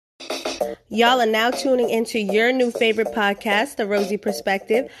Y'all are now tuning into your new favorite podcast, The Rosie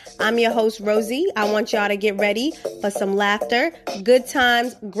Perspective. I'm your host, Rosie. I want y'all to get ready for some laughter, good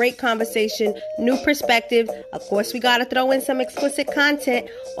times, great conversation, new perspective. Of course, we got to throw in some explicit content.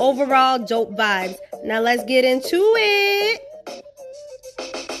 Overall, dope vibes. Now let's get into it.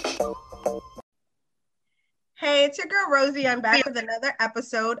 Hey, it's your girl Rosie. I'm back with another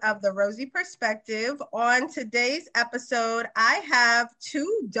episode of The Rosie Perspective. On today's episode, I have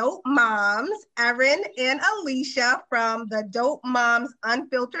two dope moms, Erin and Alicia from the Dope Moms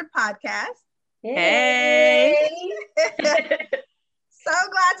Unfiltered podcast. Hey. So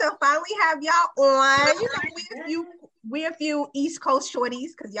glad to finally have y'all on. You know, we a few East Coast shorties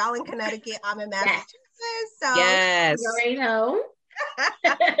because y'all in Connecticut, I'm in Massachusetts. So yes. You already know.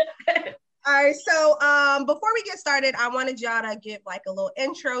 All right, so before we get started, I wanted y'all to give like a little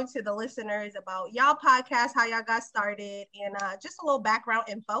intro to the listeners about y'all podcast, how y'all got started, and just a little background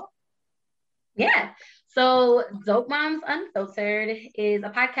info. Yeah, so Dope Moms Unfiltered is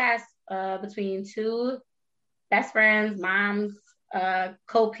a podcast between two best friends, moms,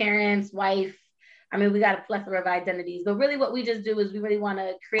 co-parents, wife. I mean, we got a plethora of identities, but really what we just do is we really want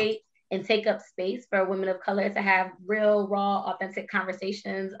to create and take up space for women of color to have real, raw, authentic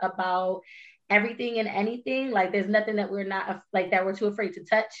conversations about everything and anything. Like there's nothing that we're not like that we're too afraid to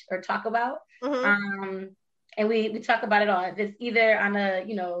touch or talk about. Mm-hmm. And we talk about it all. If it's either on a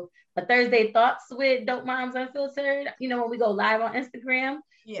Thursday Thoughts with Dope Moms Unfiltered, when we go live on Instagram,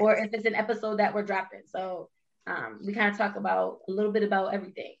 yes. Or if it's an episode that we're dropping. So we kind of talk about a little bit about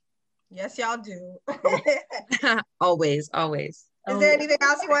everything. Yes, y'all do. Always. Is there anything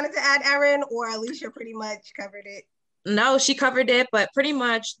else you wanted to add, Erin, or Alicia pretty much covered it? No, she covered it, but pretty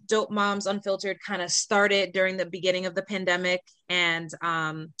much Dope Moms Unfiltered kind of started during the beginning of the pandemic. And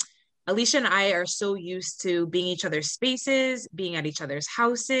Alicia and I are so used to being each other's spaces, being at each other's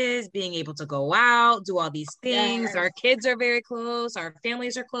houses, being able to go out, do all these things. Yes. Our kids are very close. Our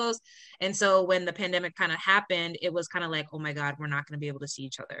families are close. And so when the pandemic kind of happened, it was kind of like, oh my God, we're not going to be able to see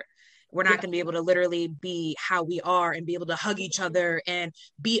each other. We're not going to be able to literally be how we are and be able to hug each other and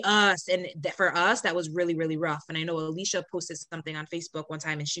be us. And for us, that was really, really rough. And I know Alicia posted something on Facebook one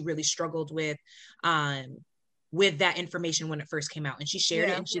time and she really struggled with that information when it first came out, and she shared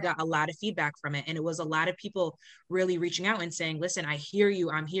it and she got a lot of feedback from it. And it was a lot of people really reaching out and saying, listen, I hear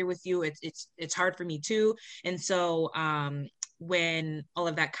you. I'm here with you. It's hard for me too. And so when all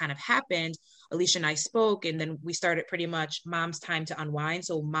of that kind of happened, Alicia and I spoke, and then we started pretty much mom's time to unwind.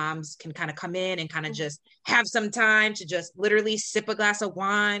 So moms can kind of come in and kind of just have some time to just literally sip a glass of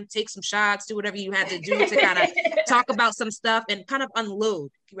wine, take some shots, do whatever you had to do to kind of talk about some stuff and kind of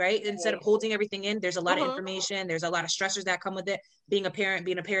unload, right? Instead of holding everything in, there's a lot of information. There's a lot of stressors that come with it. Being a parent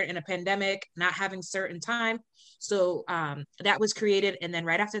in a pandemic, not having certain time. So that was created. And then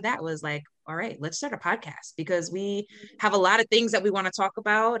right after that was like, all right, let's start a podcast because we have a lot of things that we want to talk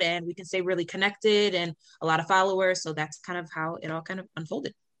about and we can stay really connected and a lot of followers. So that's kind of how it all kind of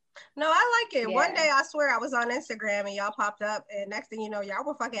unfolded. No, I like it. Yeah. One day, I swear, I was on Instagram and y'all popped up, and next thing you know, y'all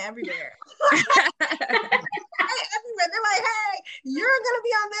were fucking everywhere. Everywhere. They're like, hey, you're gonna be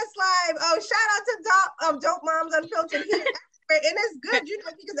on this live. Oh, shout out to Dope Moms Unfiltered here. And it's good,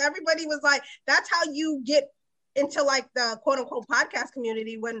 because everybody was like, that's how you get into like the quote unquote podcast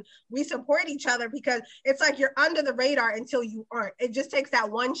community when we support each other, because it's like you're under the radar until you aren't. It just takes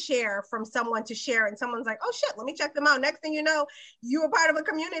that one share from someone to share, and someone's like, oh shit, let me check them out. Next thing you know, you were part of a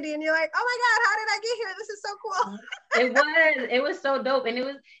community and you're like, oh my God, how did I get here? This is so cool. It was so dope.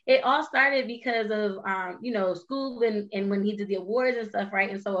 And it all started because of school and when he did the awards and stuff, right?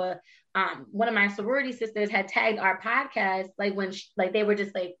 And so one of my sorority sisters had tagged our podcast, like when they were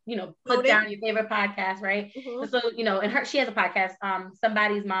just like, put down your favorite podcast, right? Mm-hmm. And so, she has a podcast,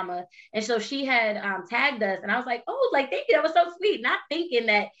 Somebody's Mama. And so she had tagged us, and I was like, oh, like, thank you. That was so sweet. Not thinking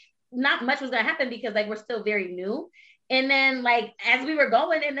that not much was going to happen because like, we're still very new. And then like, as we were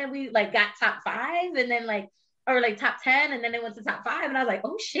going, and then we like got top 5 and then like, or like top 10, and then they went to top 5, and I was like,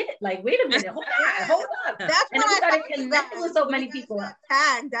 oh shit, like wait a minute, hold up. That's when I started connecting with so many people.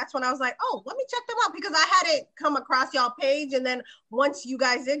 Tagged. That's when I was like, oh, let me check them out, because I hadn't come across y'all page, and then once you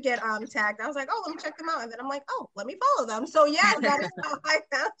guys did get tagged, I was like, oh, let me check them out, and then I'm like, oh, let me follow them. So yeah, that is how I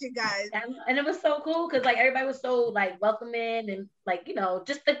found you guys. And it was so cool because like everybody was so like welcoming, and like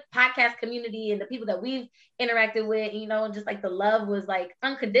just the podcast community and the people that we've interacted with, just like the love was like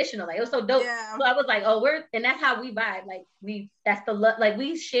unconditional. Like it was so dope. Yeah. So I was like, oh, and that's how we vibe. Like that's the love. Like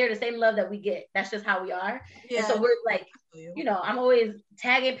we share the same love that we get. That's just how we are. Yeah. And so we're like, I'm always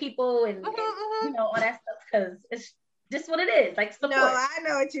tagging people and all that stuff because it's just what it is. Like support. No, I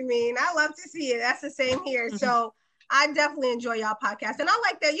know what you mean. I love to see it. That's the same here. So I definitely enjoy y'all podcast. And I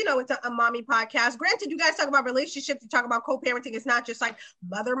like that, you know, it's a mommy podcast. Granted, you guys talk about relationships, you talk about co-parenting. It's not just like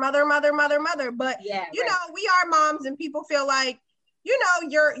mother. But Yeah, you know, we are moms and people feel like, you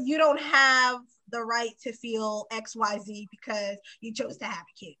know, you don't have the right to feel XYZ because you chose to have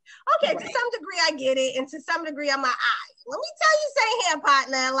a kid. Okay, right. To some degree I get it. And to some degree I'm like, let me tell you something here,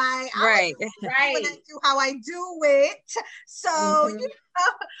 partner. Like, right. I do how I do it. So, you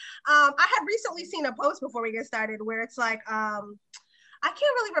know, I had recently seen a post before we get started where it's like, I can't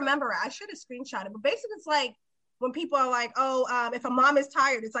really remember it. I should have screenshot it, but basically it's like when people are like, oh, if a mom is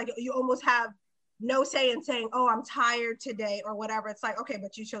tired, it's like you almost have no say in saying, oh, I'm tired today or whatever. It's like, okay,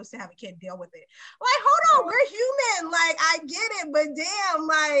 but you chose to have a kid, deal with it. Like, hold on, we're human. Like, I get it, but damn,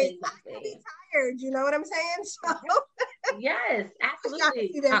 like, exactly. I can be tired. You know what I'm saying? So yes,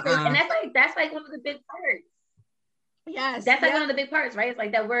 absolutely. And that's like one of the big parts. Yes. That's like one of the big parts, right? It's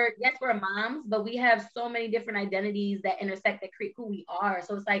like that we're moms, but we have so many different identities that intersect that create who we are.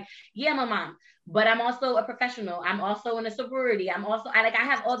 So it's like, yeah, I'm a mom, but I'm also a professional. I'm also in a sorority. I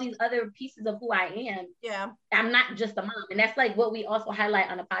have all these other pieces of who I am. Yeah. I'm not just a mom. And that's like what we also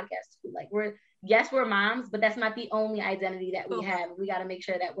highlight on the podcast too. Like we're moms, but that's not the only identity that we have. We got to make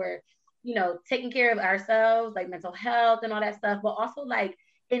sure that we're, you know, taking care of ourselves, like mental health and all that stuff, but also like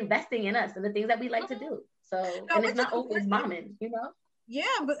investing in us and the things that we like to do. So, and it's not always momming, you know? Yeah,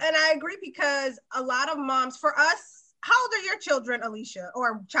 and I agree because a lot of moms, for us, how old are your children, Alicia,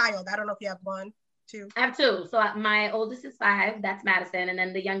 or child? I don't know if you have one, two. I have two. So my oldest is 5, that's Madison, and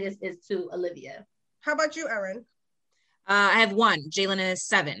then the youngest is 2, Olivia. How about you, Erin? I have 1. Jalen is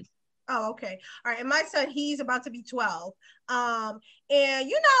 7. Oh, okay. All right. And my son, he's about to be 12. And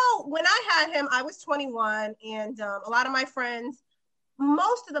you know, when I had him, I was 21, and a lot of my friends,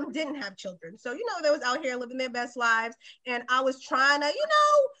 most of them didn't have children. So, you know, they was out here living their best lives. And I was trying to, you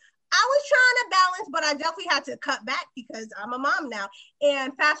know, balance, but I definitely had to cut back because I'm a mom now.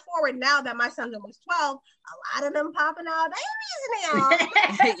 And fast forward now that my son's almost 12, a lot of them popping out babies now.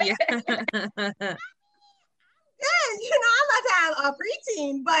 Yeah, you know, I'm about to have a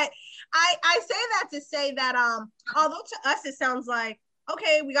preteen, but I say that to say that although to us it sounds like,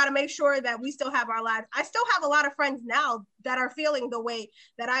 okay, we got to make sure that we still have our lives. I still have a lot of friends now that are feeling the way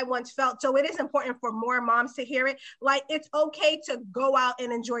that I once felt. So it is important for more moms to hear it. Like, it's okay to go out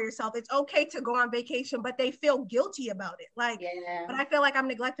and enjoy yourself. It's okay to go on vacation, but they feel guilty about it. Like, yeah. But I feel like I'm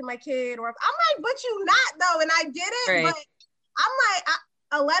neglecting my kid, or I'm like, but you not though. And I did it, right. But I'm like,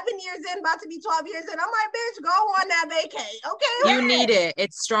 11 years in, about to be 12 years in. I'm like, bitch, go on that vacay. Okay. You need it.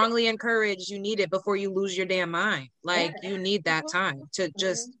 It's strongly encouraged. You need it before you lose your damn mind. Like, you need that time to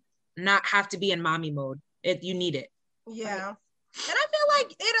just not have to be in mommy mode. You need it. Yeah. Right. And I feel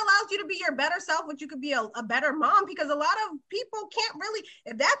like it allows you to be your better self, which you could be a better mom, because a lot of people can't really,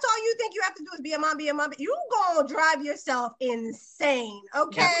 if that's all you think you have to do is be a mom, you gonna drive yourself insane.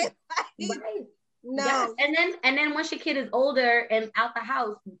 Okay. Right. No. Yes. And then once your kid is older and out the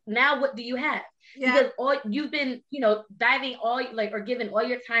house, now what do you have? Yeah. Because you've been, you know, giving all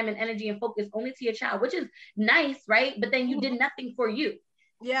your time and energy and focus only to your child, which is nice, right? But then you did nothing for you.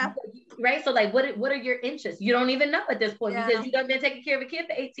 Yeah. Right. So like, what are your interests? You don't even know at this point, because you've been taking care of a kid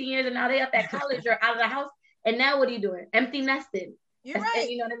for 18 years and now they're up at college or out of the house. And now what are you doing? Empty nested. You're right.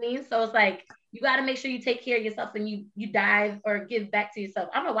 You know what I mean? So it's like, you got to make sure you take care of yourself and you dive or give back to yourself.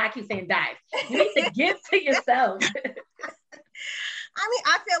 I don't know why I keep saying dive. You need to give to yourself. I mean,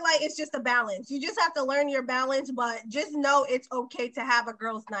 I feel like it's just a balance. You just have to learn your balance, but just know it's okay to have a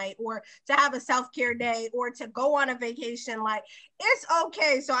girls' night or to have a self-care day or to go on a vacation. Like, it's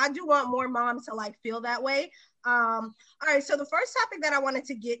okay. So I do want more moms to like feel that way. All right, so the first topic that I wanted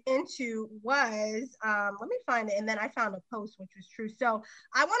to get into was, let me find it, and then I found a post which was true. So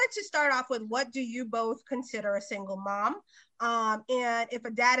I wanted to start off with, what do you both consider a single mom? And if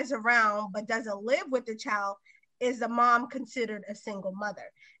a dad is around but doesn't live with the child, is the mom considered a single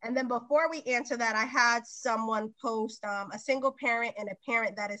mother? And then before we answer that, I had someone post, a single parent and a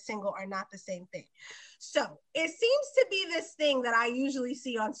parent that is single are not the same thing. So it seems to be this thing that I usually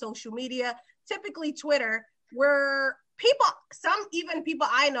see on social media, typically Twitter, where even people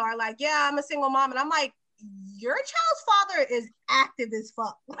I know are like, yeah, I'm a single mom. And I'm like, your child's father is active as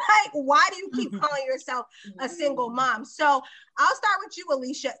fuck. Like, why do you keep calling yourself a single mom? So I'll start with you,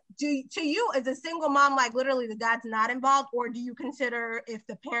 Alicia. To you, as a single mom, like literally the dad's not involved, or do you consider if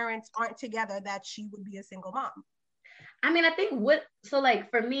the parents aren't together that she would be a single mom? I mean, I think like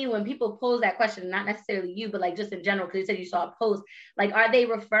for me, when people pose that question, not necessarily you, but like just in general, because you said you saw a post, like, are they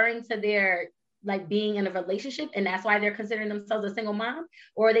referring to their like being in a relationship and that's why they're considering themselves a single mom?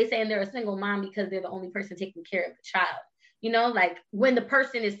 Or are they saying they're a single mom because they're the only person taking care of the child? You know, like when the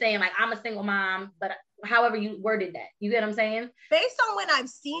person is saying like, I'm a single mom, but however you worded that. You get what I'm saying? Based on when I've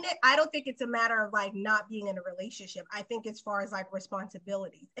seen it, I don't think it's a matter of like not being in a relationship. I think as far as like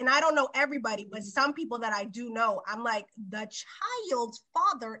responsibilities, and I don't know everybody, but some people that I do know, I'm like, the child's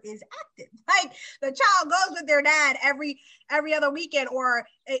father is active. Like the child goes with their dad every other weekend, or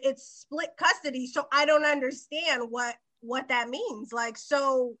it's split custody. So I don't understand what that means. Like,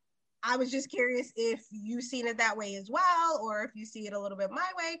 so I was just curious if you've seen it that way as well, or if you see it a little bit my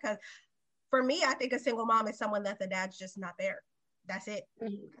way, because for me, I think a single mom is someone that the dad's just not there. That's it.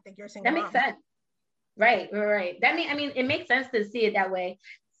 Mm-hmm. I think you're a single mom. That makes sense. Right. I mean, it makes sense to see it that way.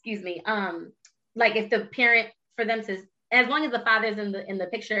 Excuse me. Like if the parent, for them to, as long as the father's in the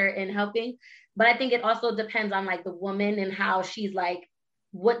picture and helping, but I think it also depends on like the woman and how she's like,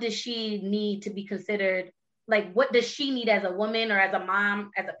 what does she need to be considered? Like, what does she need as a woman or as a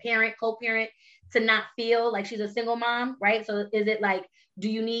mom, as a parent, co-parent, to not feel like she's a single mom, right? So is it like, do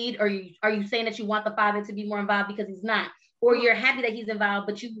you need, or are you saying that you want the father to be more involved because he's not, or you're happy that he's involved,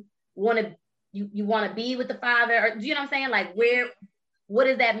 but you want to be with the father, or do you know what I'm saying? Like, what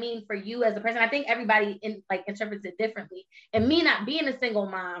does that mean for you as a person? I think everybody interprets it differently. And me not being a single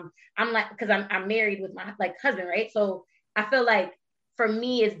mom, I'm like, because I'm married with my like husband, right? So I feel like for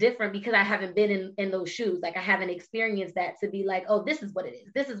me, it's different because I haven't been in those shoes. Like I haven't experienced that to be like, oh, this is what it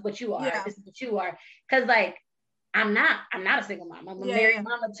is. This is what you are. Yeah. This is what you are. Because like, I'm not a single mom. I'm a married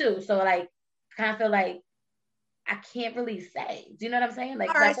mama too. So like, I kind of feel like I can't really say. Do you know what I'm saying? Like,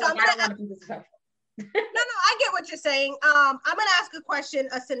 all right, so I don't want to be disrespectful. No, I get what you're saying. I'm gonna ask a question,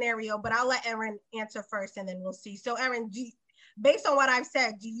 a scenario, but I'll let Erin answer first, and then we'll see. So, Erin, based on what I've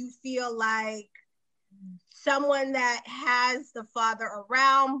said, do you feel like someone that has the father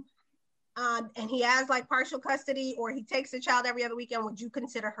around, and he has like partial custody, or he takes the child every other weekend, would you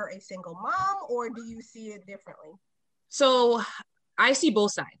consider her a single mom, or do you see it differently? So I see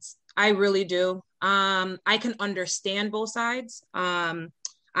both sides. I really do. I can understand both sides.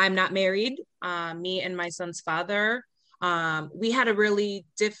 I'm not married. Me and my son's father, we had a really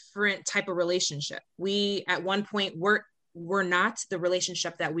different type of relationship. We at one point we're not the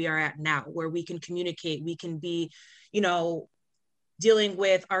relationship that we are at now, where we can communicate, we can be, dealing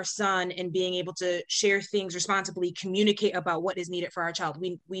with our son and being able to share things responsibly, communicate about what is needed for our child.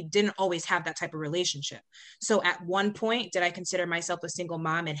 We didn't always have that type of relationship. So at one point, did I consider myself a single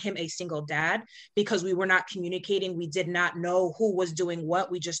mom and him a single dad? Because we were not communicating. We did not know who was doing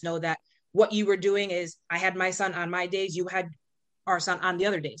what. We just know that what you were doing is I had my son on my days, you had our son on the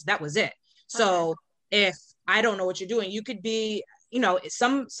other days. That was it. So if I don't know what you're doing, you could be,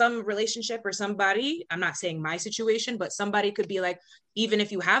 some relationship or somebody, I'm not saying my situation, but somebody could be like, even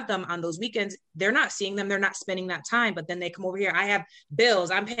if you have them on those weekends, they're not seeing them, they're not spending that time, but then they come over here. I have bills,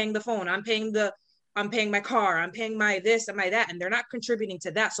 I'm paying the phone, I'm paying my car, I'm paying my this and my that, and they're not contributing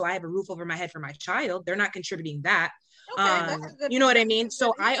to that. So I have a roof over my head for my child. They're not contributing that. Okay, you know what I mean?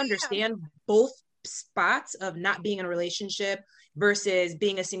 So I understand both spots of not being in a relationship versus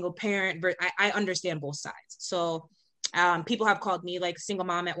being a single parent. I understand both sides. So people have called me like single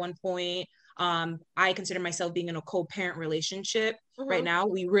mom at one point. I consider myself being in a co-parent relationship right now.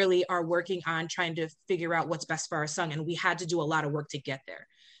 We really are working on trying to figure out what's best for our son, and we had to do a lot of work to get there.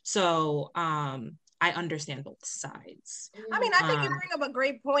 So I understand both sides. I mean, I think you bring up a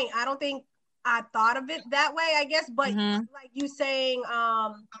great point. I don't think I thought of it that way, I guess, but like you saying,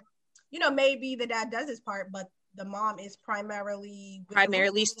 maybe the dad does his part, but the mom is primarily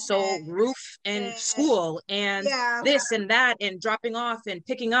so roof and school and this and that and dropping off and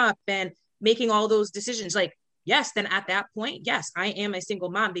picking up and making all those decisions. Like, yes, then at that point, yes, I am a single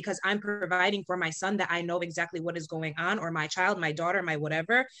mom because I'm providing for my son that I know exactly what is going on, or my child, my daughter, my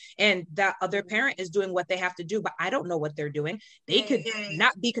whatever. And that other parent is doing what they have to do, but I don't know what they're doing. They could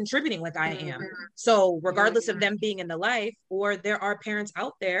not be contributing like I am. So regardless of them being in the life, or there are parents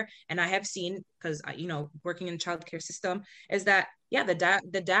out there, and I have seen, because, working in the childcare system, is that,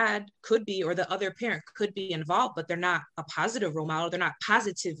 the dad could be, or the other parent could be involved, but they're not a positive role model. They're not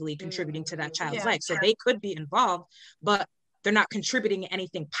positively contributing to that child's life. So they could be involved, but they're not contributing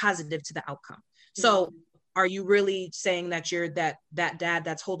anything positive to the outcome. So are you really saying that you're that dad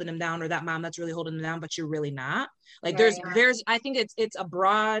that's holding them down, or that mom that's really holding them down, but you're really not? Like there's I think it's a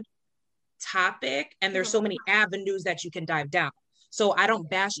broad topic, and there's so many avenues that you can dive down. So I don't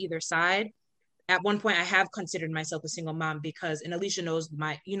bash either side. At one point I have considered myself a single mom because, and Alicia knows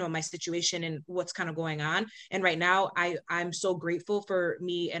my situation and what's kind of going on. And right now I'm so grateful for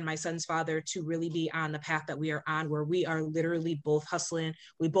me and my son's father to really be on the path that we are on, where we are literally both hustling.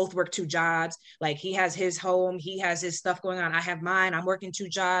 We both work 2 jobs. Like he has his home, he has his stuff going on. I have mine. I'm working 2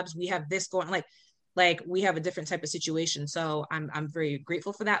 jobs. We have this going, like like we have a different type of situation. So I'm very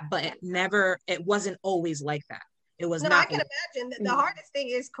grateful for that, but it wasn't always like that. It was not. I can imagine that the hardest thing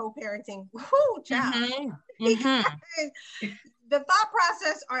is co-parenting. Whoo, child. The thought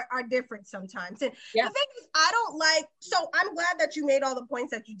process are different sometimes. And the thing is, I don't like, so I'm glad that you made all the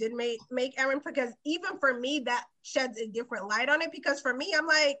points that you did make, Erin, because even for me, that sheds a different light on it. Because for me, I'm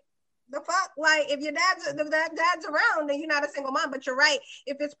like, the fuck, like if your dad's around, then you're not a single mom. But you're right,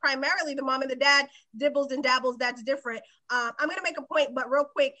 if it's primarily the mom and the dad dibbles and dabbles, that's different. I'm gonna make a point, but real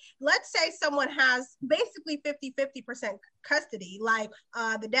quick, let's say someone has basically 50% custody, like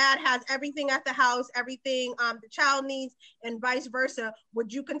the dad has everything at the house, everything the child needs, and vice versa.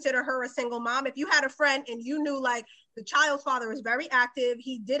 Would you consider her a single mom? If you had a friend and you knew like the child's father was very active,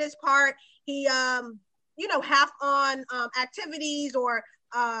 he did his part, he half on activities or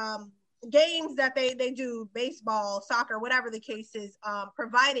games that they do, baseball, soccer, whatever the case is,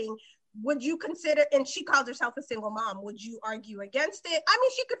 providing, would you consider, and she calls herself a single mom, would you argue against it? I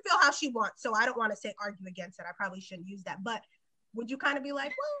mean, she could feel how she wants, so I don't want to say argue against it. I probably shouldn't use that, but would you kind of be like,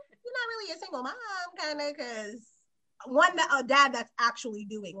 well, you're not really a single mom, kind of, because a dad that's actually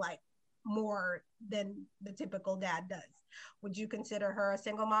doing like more than the typical dad does. Would you consider her a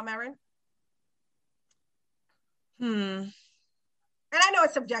single mom, Erin? And I know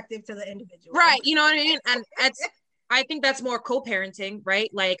it's subjective to the individual. Right. You know what I mean? And I think that's more co-parenting, right?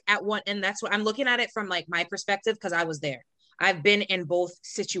 Like and that's what I'm looking at it from like my perspective, because I was there. I've been in both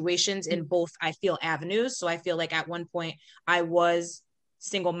situations, in both, I feel, avenues. So I feel like at one point I was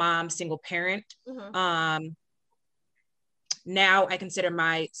single mom, single parent. Now I consider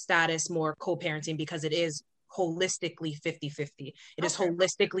my status more co-parenting because it is holistically 50-50. It is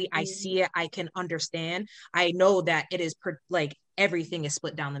holistically, I see it, I can understand. I know that it is like everything is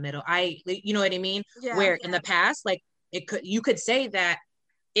split down the middle. You know what I mean? Where in the past, like you could say that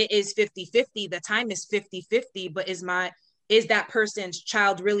it is 50-50, the time is 50-50, but is that person's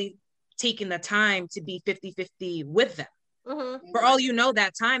child really taking the time to be 50-50 with them? For all you know,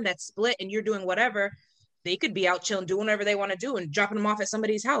 that time that's split and you're doing whatever, they could be out chilling, doing whatever they want to do and dropping them off at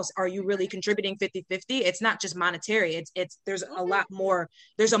somebody's house. Are you really contributing 50-50? It's not just monetary. There's a lot more.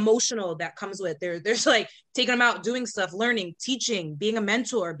 There's emotional that comes with there's like taking them out, doing stuff, learning, teaching, being a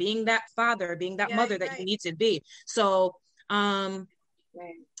mentor, being that father, being that mother that you need to be. So I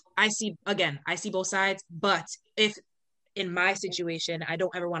see both sides, but if in my situation, I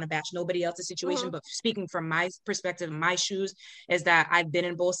don't ever want to bash nobody else's situation, but speaking from my perspective, my shoes, is that I've been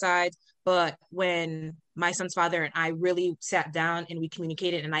in both sides. But when my son's father and I really sat down and we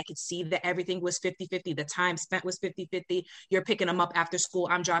communicated, and I could see that everything was 50-50, the time spent was 50-50. You're picking him up after school,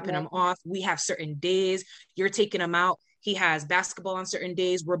 I'm dropping him off. We have certain days, you're taking him out. He has basketball on certain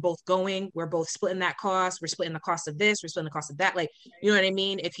days. We're both going. We're both splitting that cost. We're splitting the cost of this. We're splitting the cost of that. Like, you know what I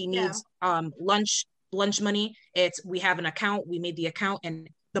mean? If he needs lunch money, we have an account. We made the account, and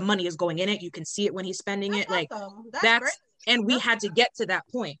the money is going in it. You can see it when he's spending it. Like that's and we had to get to that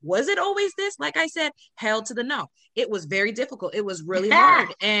point. Was it always this? Like I said, hell to the no. It was very difficult. It was really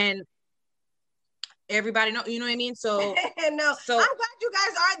hard, and everybody know, you know what I mean? So no, I'm glad you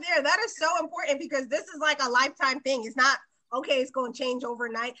guys are there. That is so important, because this is like a lifetime thing. It's not okay, it's going to change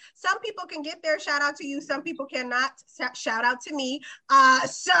overnight. Some people can get there. Shout out to you. Some people cannot. Shout out to me.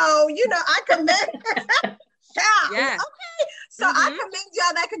 So, I commend. Okay. So I commend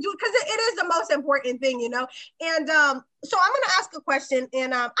y'all that can do it, because it is the most important thing, And so I'm going to ask a question,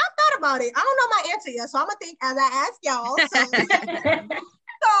 and I've thought about it. I don't know my answer yet, so I'm going to think as I ask y'all.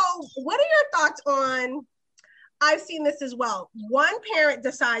 So what are your thoughts on, I've seen this as well. One parent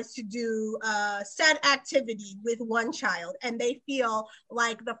decides to do a set activity with one child, and they feel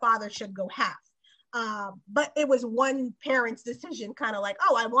like the father should go half. But it was one parent's decision, kind of like,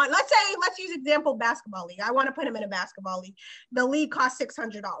 let's use example basketball league. I want to put him in a basketball league. The league costs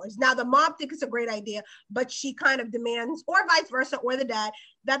 $600. Now the mom thinks it's a great idea, but she kind of demands, or vice versa, or the dad,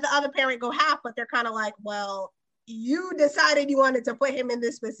 that the other parent go half, but they're kind of like, well, you decided you wanted to put him in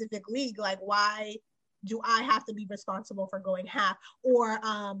this specific league. Like, why do I have to be responsible for going half? Or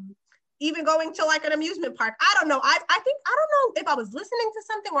even going to like an amusement park. I don't know. I don't know if I was listening to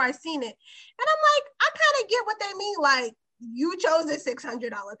something or I seen it. And I'm like, I kind of get what they mean. Like, you chose this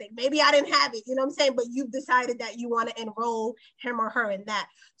 $600 thing. Maybe I didn't have it, you know what I'm saying? But you've decided that you want to enroll him or her in that.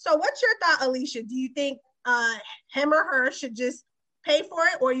 So what's your thought, Alicia? Do you think him or her should just pay for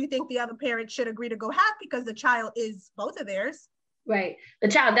it? Or you think the other parent should agree to go half because the child is both of theirs? Right. The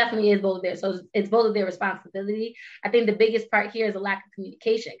child definitely is both of theirs. So it's both of their responsibility. I think the biggest part here is a lack of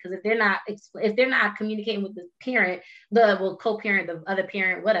communication, because if they're not communicating with the parent, co-parent, the other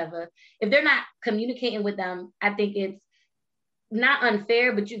parent, whatever, if they're not communicating with them, I think it's not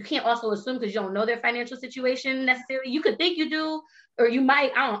unfair, but you can't also assume because you don't know their financial situation necessarily. You could think you do, or you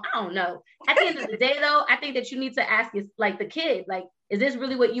might. I don't know. At the end of the day, though, I think that you need to ask like the kid, like, is this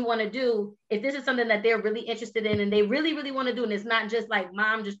really what you want to do? If this is something that they're really interested in and they really, really want to do, and it's not just like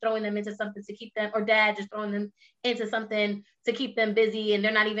mom just throwing them into something to keep them, or dad just throwing them into something to keep them busy, and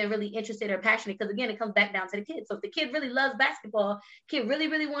they're not even really interested or passionate. Because again, it comes back down to the kid. So if the kid really loves basketball, kid really,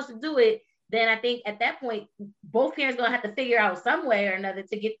 really wants to do it, then I think at that point, both parents are gonna have to figure out some way or another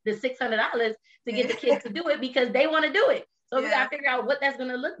to get the $600 to get the kids to do it because they want to do it. So we gotta figure out what that's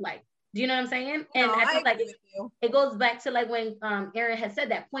gonna look like. Do you know what I'm saying? And I think like it goes back to like when Erin had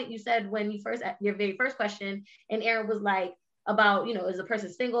said that point you said when you first, your very first question, and Erin was like about, you know, is a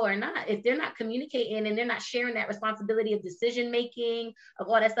person single or not? If they're not communicating and they're not sharing that responsibility of decision making, of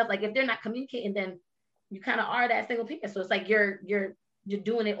all that stuff, like if they're not communicating, then you kind of are that single parent. So it's like you're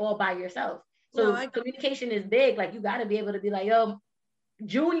doing it all by yourself. So communication is big. Like you got to be able to be like, yo,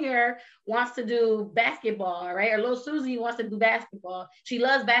 Junior wants to do basketball, right? Or little Susie wants to do basketball. She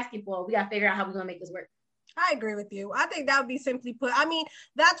loves basketball. We got to figure out how we're going to make this work. I agree with you. I think that would be simply put. I mean,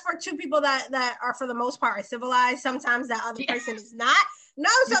 that's for two people that are for the most part are civilized. Sometimes that other person is not.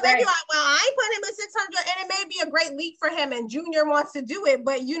 No, so they'd be like, well, I ain't putting him at 600, and it may be a great leap for him, and Junior wants to do it,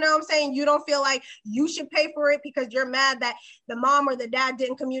 but you know what I'm saying? You don't feel like you should pay for it because you're mad that the mom or the dad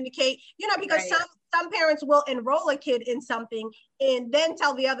didn't communicate, you know, because some parents will enroll a kid in something and then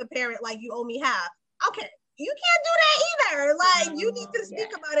tell the other parent, like, you owe me half. Okay, you can't do that either. Like, you need to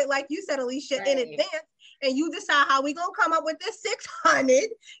speak about it, like you said, Alicia, in advance. And you decide how we gonna come up with this 600,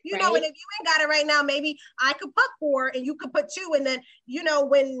 you know, and if you ain't got it right now, maybe I could put 4 and you could put 2. And then, you know,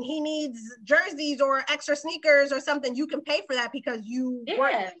 when he needs jerseys or extra sneakers or something, you can pay for that because you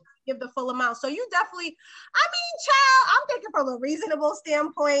work to give the full amount. So you definitely, I mean, child, I'm thinking from a reasonable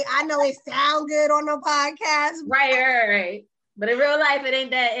standpoint. I know it sound good on the podcast. Right. But in real life, it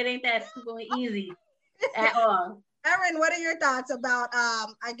ain't that super easy at all. Erin, what are your thoughts about,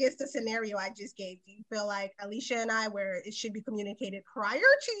 I guess, the scenario I just gave? Do you feel like Alicia and I, where it should be communicated prior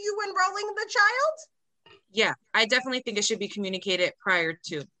to you enrolling the child? Yeah, I definitely think it should be communicated prior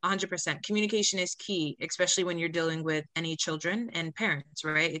to 100%. Communication is key, especially when you're dealing with any children and parents,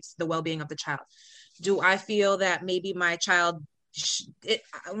 right? It's the well-being of the child. Do I feel that maybe my child,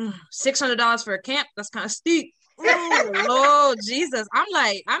 $600 for a camp? That's kind of steep. Oh Lord Jesus! I'm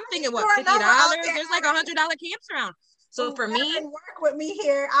thinking what, $50? There's like $100 camps around. So for me, work with me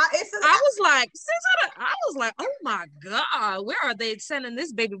here. I was like $600. I was like, oh my God, where are they sending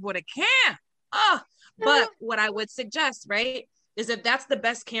this baby for the camp? But what I would suggest, right, is if that's the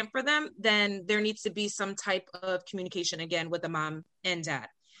best camp for them, then there needs to be some type of communication again with the mom and dad.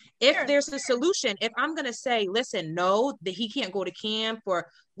 If there's a solution, if I'm going to say, listen, no, that he can't go to camp, or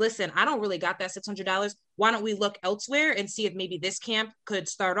listen, I don't really got that $600. Why don't we look elsewhere and see if maybe this camp could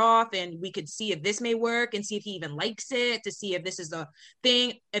start off and we could see if this may work and see if he even likes it, to see if this is the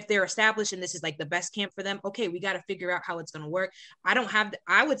thing, if they're established and this is like the best camp for them. Okay, we got to figure out how it's going to work.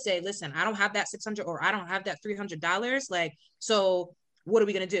 I would say, listen, I don't have that 600 or I don't have that $300. Like, so what are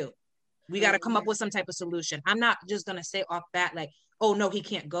we going to do? We got to come up with some type of solution. I'm not just going to say off bat, like, oh no, he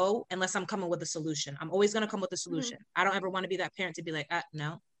can't go unless I'm coming with a solution. I'm always going to come with a solution. I don't ever want to be that parent to be like,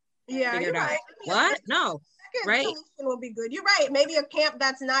 no. Yeah, figure it out. Right. What? No. Right? Solution will be good. You're right. Maybe a camp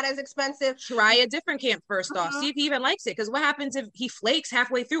that's not as expensive. Try a different camp first off. See if he even likes it. Because what happens if he flakes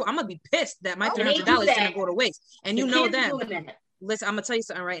halfway through? I'm gonna be pissed that my $300 didn't go to waste. And you know that. Listen, I'm gonna tell you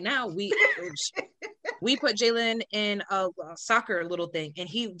something right now. We put Jalen in a soccer little thing, and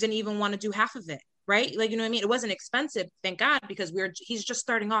he didn't even want to do half of it. Right? Like, you know what I mean? It wasn't expensive, thank God, because he's just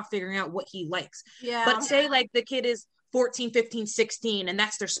starting off figuring out what he likes. Yeah. But say like the kid is 14, 15, 16, and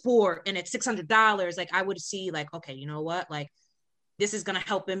that's their sport, and it's $600. Like, I would see like, okay, you know what? Like, this is going to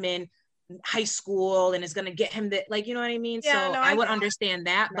help him in high school and it's going to get him that, like, you know what I mean? Yeah, so no, I would understand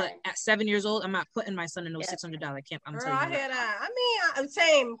that. Right. But at 7 years old, I'm not putting my son in no $600 camp. I'm telling you. I hear that. I mean,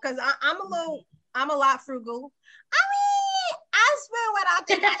 same, because I'm a lot frugal. I mean, I spend what I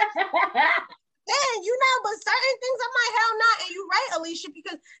think. And you know, but certain things I'm like, hell not. And you're right, Alicia,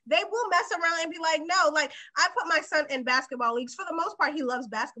 because they will mess around and be like, no, like I put my son in basketball leagues. For the most part, he loves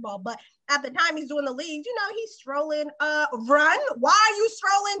basketball. But at the time he's doing the leagues, you know, he's strolling, run. Why are you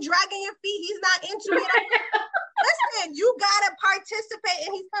strolling, dragging your feet? He's not into it. Listen, you gotta participate.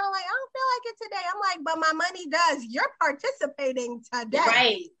 And he's kind of like, I don't feel like it today. I'm like, but my money does. You're participating today.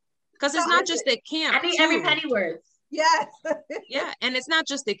 Right. Because it's not just a camp. I need every penny worth. Yes. Yeah. And it's not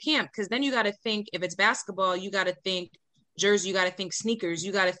just the camp, because then you got to think, if it's basketball, you got to think jersey, you got to think sneakers,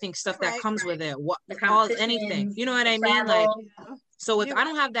 you got to think stuff that comes with it. What, anything. You know what I mean? Like, so if I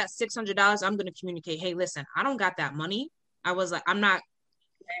don't have that $600, I'm going to communicate, hey, listen, I don't got that money. I was like, I'm not,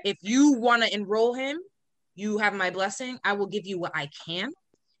 if you want to enroll him, you have my blessing. I will give you what I can.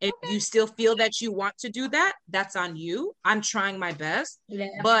 If you still feel that you want to do that, that's on you. I'm trying my best. Yeah.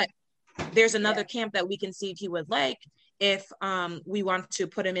 But there's another camp that we can see if he would like. If we want to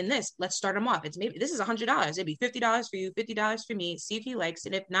put him in this, let's start him off. It's maybe this is $100. It'd be $50 for you, $50 for me. See if he likes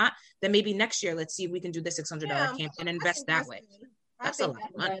it. If not, then maybe next year let's see if we can do the $600 camp and invest that way. That's a lot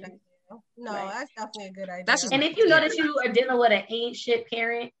of money. No, that's definitely a good idea. That's just and if you know that you are dealing with an ain't shit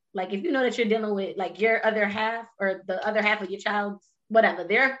parent, like if you know that you're dealing with like your other half or the other half of your child's whatever,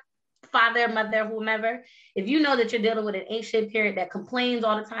 their father, mother, whomever, if you know that you're dealing with an ain't shit parent that complains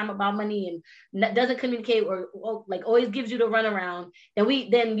all the time about money and doesn't communicate or like always gives you the runaround,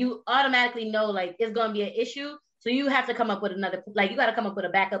 then you automatically know like it's gonna be an issue. So you have to come up with another, like you got to come up with a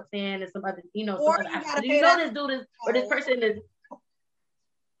backup plan and some other, some other. You know this dude is or this person is.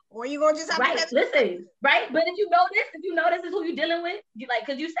 Or you gonna just have to listen, right? But if you know this is who you're dealing with, you like,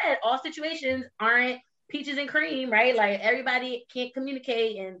 because you said all situations aren't peaches and cream, right? Like everybody can't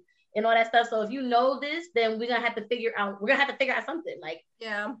communicate and all that stuff. So if you know this, then we're gonna have to figure out something. Like,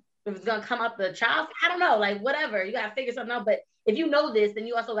 if it's gonna come up the child, I don't know, like whatever. You gotta figure something out. But if you know this, then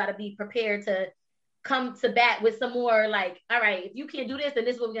you also gotta be prepared to come to bat with some more like, all right, if you can't do this, then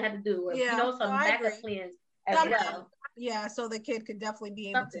this is what we're gonna have to do. Or, some backup plans as well. Yeah, so the kid could definitely be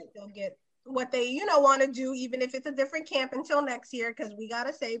able to still get what they, want to do, even if it's a different camp until next year, because we got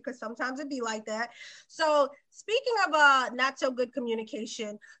to save, because sometimes it'd be like that. So speaking of not so good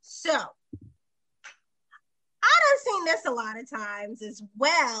communication, so I've seen this a lot of times as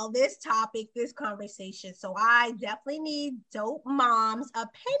well, this topic, this conversation. So I definitely need dope moms'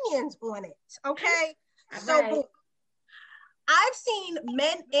 opinions on it, okay? So I've seen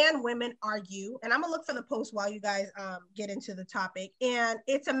men and women argue, and I'm gonna look for the post while you guys get into the topic. And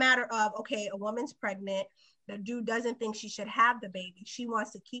it's a matter of, okay, a woman's pregnant. The dude doesn't think she should have the baby. She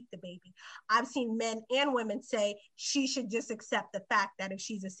wants to keep the baby. I've seen men and women say she should just accept the fact that if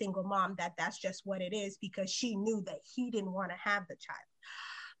she's a single mom, that's just what it is, because she knew that he didn't want to have the child.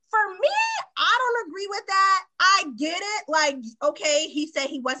 For me, I don't agree with that. I get it. Like, okay, he said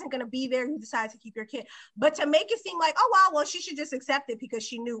he wasn't going to be there. You decided to keep your kid. But to make it seem like, oh, well, she should just accept it because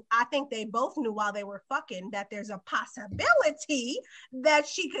she knew, I think they both knew while they were fucking that there's a possibility that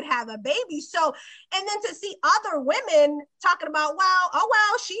she could have a baby. So, and then to see other women talking about,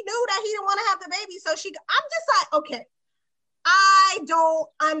 well, she knew that he didn't want to have the baby. So I'm just like, okay, I don't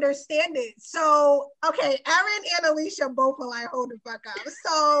understand it. So, okay, Erin and Alicia both are like, hold the fuck up.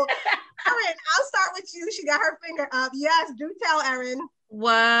 So, Erin, I'll start with you. She got her finger up. Yes, do tell, Erin.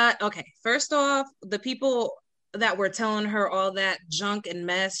 What? Okay, first off, the people that were telling her all that junk and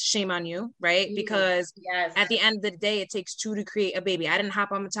mess, shame on you, right? Because at the end of the day, it takes two to create a baby. I didn't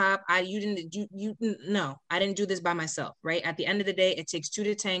hop on the top. No, I didn't do this by myself, right? At the end of the day, it takes two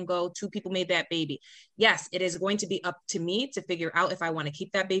to tango. Two people made that baby. Yes, it is going to be up to me to figure out if I want to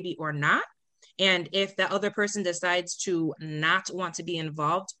keep that baby or not. And if the other person decides to not want to be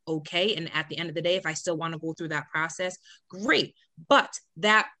involved, okay. And at the end of the day, if I still want to go through that process, great. But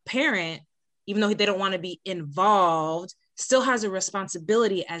that parent, even though they don't want to be involved, still has a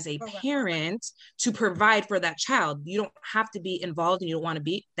responsibility as a parent to provide for that child. You don't have to be involved and you don't want to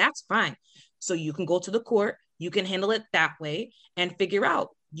be, that's fine. So you can go to the court, you can handle it that way and figure out.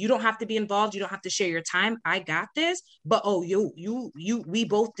 You don't have to be involved. You don't have to share your time. I got this, but we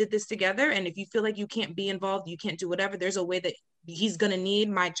both did this together. And if you feel like you can't be involved, you can't do whatever, there's a way that he's going to need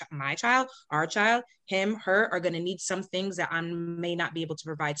my child, our child, him, her are going to need some things that I may not be able to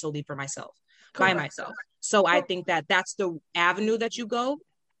provide solely for myself. By myself. So I think that that's the avenue that you go,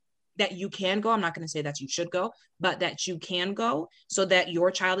 that you can go. I'm not going to say that you should go, but that you can go so that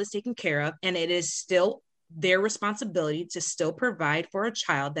your child is taken care of. And it is still their responsibility to still provide for a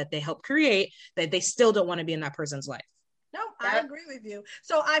child that they help create, that they still don't want to be in that person's life. No, I agree with you.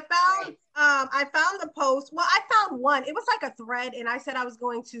 So I found the post. Well, I found one. It was like a thread, and I said I was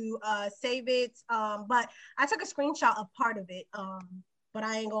going to save it. But I took a screenshot of part of it. But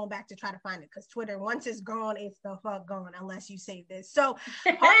I ain't going back to try to find it because Twitter, once it's gone, it's the fuck gone unless you save this. So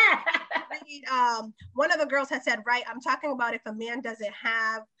one of the girls had said, right, I'm talking about if a man doesn't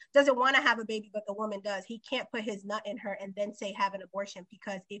want to have a baby, but the woman does, he can't put his nut in her and then say have an abortion,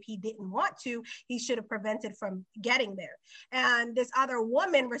 because if he didn't want to, he should have prevented from getting there. And this other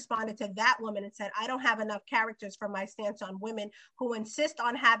woman responded to that woman and said, I don't have enough characters for my stance on women who insist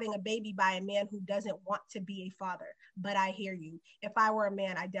on having a baby by a man who doesn't want to be a father. But I hear you. If I were a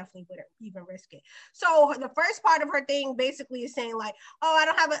man, I definitely wouldn't even risk it. So the first part of her thing basically is saying like, oh, I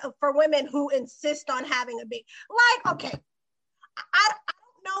don't have for women who insist on having a baby. Like, okay, I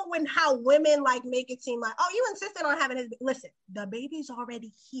don't know when how women like make it seem like, oh, you insisted on having his, listen, the baby's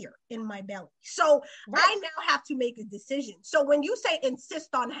already here in my belly. So I now have to make a decision. So when you say insist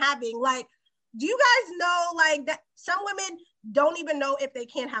on having, like, do you guys know like that some women don't even know if they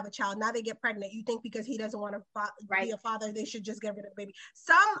can't have a child? Now they get pregnant. You think because he doesn't want to be a father, they should just get rid of the baby.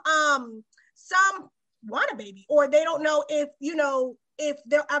 Some want a baby, or they don't know if, you know, if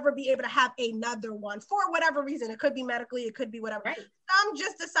they'll ever be able to have another one for whatever reason. It could be medically, it could be whatever. Some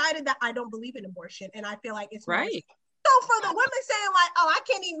just decided that I don't believe in abortion, and I feel like it's right. So for the women saying like, oh, I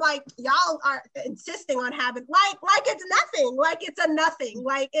can't even, like, y'all are insisting on having, like it's nothing, like it's a nothing,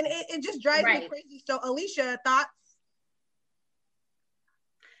 like, and it just drives me crazy. So Alicia, thoughts?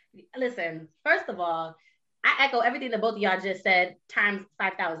 Listen, first of all, I echo everything that both of y'all just said times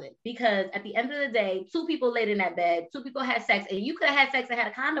 5,000, because at the end of the day, two people laid in that bed, two people had sex, and you could have had sex and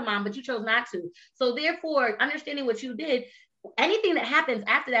had a condom on, but you chose not to. So therefore, understanding what you did, anything that happens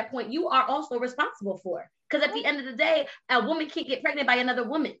after that point, you are also responsible for. Because at the end of the day, a woman can't get pregnant by another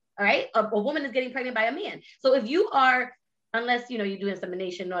woman, all right? A woman is getting pregnant by a man. So if you are, unless, you know, you do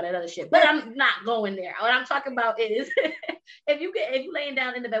insemination and all that other shit, but I'm not going there. What I'm talking about is if you laying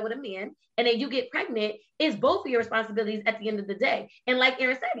down in the bed with a man and then you get pregnant, it's both of your responsibilities at the end of the day. And like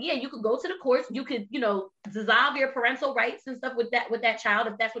Erin said, yeah, you could go to the courts, you could, you know, dissolve your parental rights and stuff with that child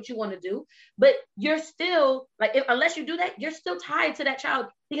if that's what you want to do. But you're still like, unless you do that, you're still tied to that child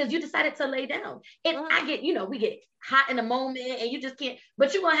because you decided to lay down. And I get, you know, we get hot in the moment and you just can't,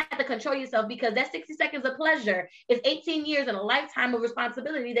 but you're gonna have to control yourself, because that 60 seconds of pleasure is 18 years and a lifetime of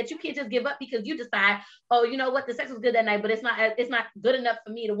responsibility that you can't just give up because you decide, oh, you know what, the sex was good that night, but it's not good enough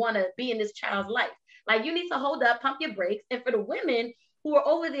for me to want to be in this child's life. Like, you need to hold up, pump your brakes. And for the women who are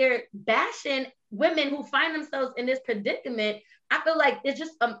over there bashing women who find themselves in this predicament, I feel like it's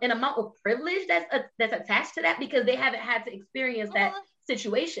just an amount of privilege that's attached to that, because they haven't had to experience that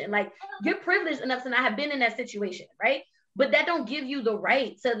situation. Like, you're privileged enough to not have been in that situation, right? But that don't give you the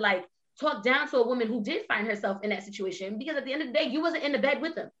right to like talk down to a woman who did find herself in that situation, because at the end of the day, you wasn't in the bed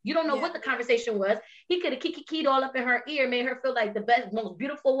with them. You don't know what the conversation was. He could have keyed all up in her ear, made her feel like the best, most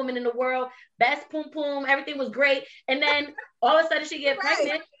beautiful woman in the world, best poom poom, everything was great. And then all of a sudden she get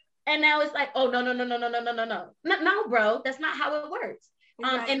pregnant. And now it's like, oh, no, bro, that's not how it works.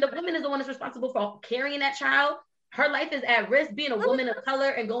 And the woman is the one that's responsible for carrying that child. Her life is at risk. Being a woman of color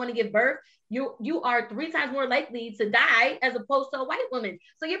and going to give birth, you are 3 times more likely to die as opposed to a white woman.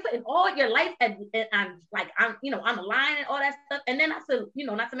 So you're putting all your life on the line and all that stuff. And then not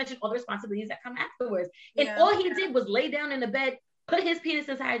to mention all the responsibilities that come afterwards. And all he did was lay down in the bed, put his penis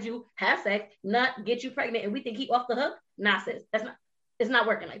inside you, have sex, not get you pregnant, and we think he off the hook. Nah, sis, it's not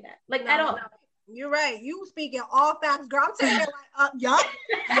working like that, at all. You're right. You speaking all facts, girl. I'm saying like, yup.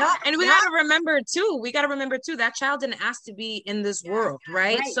 And we gotta remember too, that child didn't ask to be in this world,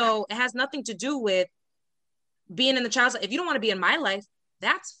 right? So it has nothing to do with being in the child's life. If you don't want to be in my life,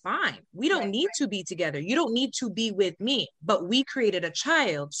 that's fine. We don't need to be together. You don't need to be with me, but we created a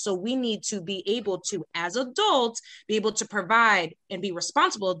child. So we need to be able to, as adults, be able to provide and be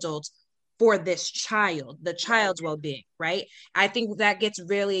responsible adults for this child, the child's well-being, right? I think that gets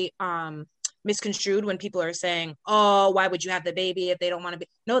really misconstrued when people are saying, oh, why would you have the baby if they don't want to be?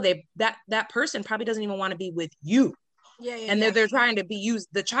 No, that person probably doesn't even want to be with you. They're trying to use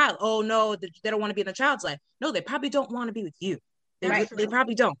the child. Oh no, they don't want to be in the child's life. No, they probably don't want to be with you. They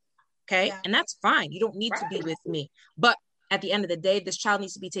probably don't. Okay. And that's fine. You don't need to be with me. But at the end of the day, this child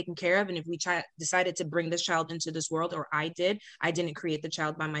needs to be taken care of. And if we decided to bring this child into this world, or I didn't create the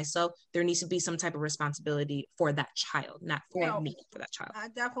child by myself, there needs to be some type of responsibility for that child, not for me, for that child. I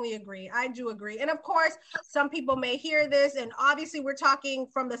definitely agree. I do agree. And of course, some people may hear this, and obviously we're talking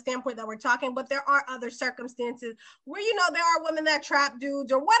from the standpoint that we're talking, but there are other circumstances where, there are women that trap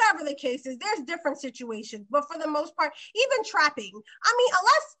dudes or whatever the case is. There's different situations, but for the most part, even trapping,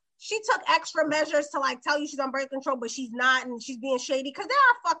 unless she took extra measures to like tell you she's on birth control, but she's not, and she's being shady, because there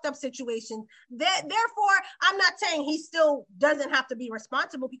are fucked up situations. Therefore, I'm not saying he still doesn't have to be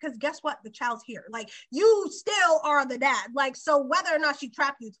responsible, because guess what? The child's here. Like, you still are the dad. Like, so whether or not she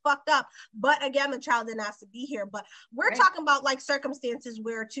trapped you, it's fucked up. But again, the child didn't have to be here. But we're talking about like circumstances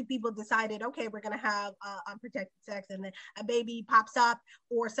where two people decided, okay, we're gonna have unprotected sex, and then a baby pops up,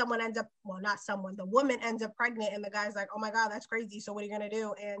 or someone ends up, the woman ends up pregnant, and the guy's like, oh my God, that's crazy. So what are you gonna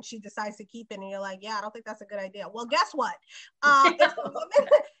do? And she decides to keep it, and you're like, yeah, I don't think that's a good idea. Well, guess what? It's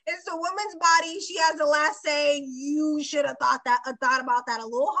the woman's body. She has the last say. You should have thought about that a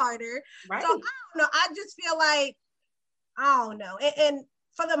little harder. So I don't know. I just feel like, I don't know. And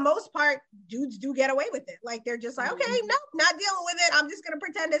for the most part, dudes do get away with it. Like, they're just like, okay, no, not dealing with it. I'm just going to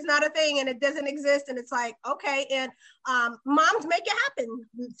pretend it's not a thing and it doesn't exist. And it's like, okay. And moms make it happen.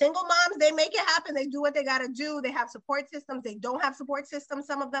 Single moms, they make it happen. They do what they got to do. They have support systems. They don't have support systems,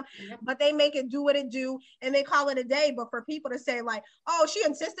 some of them, but they make it do what it do. And they call it a day. But for people to say like, oh, she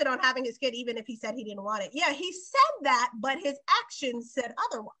insisted on having his kid, even if he said he didn't want it. Yeah, he said that, but his actions said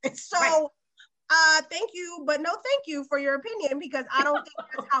otherwise. So, thank you, but no thank you for your opinion, because I don't think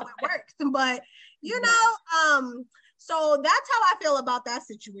that's how it works. But you know, so that's how I feel about that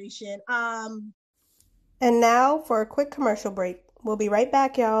situation. And now for a quick commercial break. We'll be right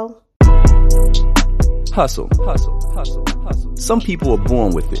back, y'all. Hustle. Some people are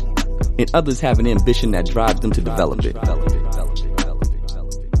born with it, and others have an ambition that drives them to develop it.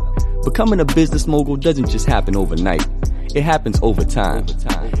 Becoming a business mogul doesn't just happen overnight. It happens over time.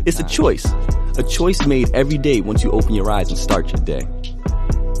 It's a choice made every day once you open your eyes and start your day.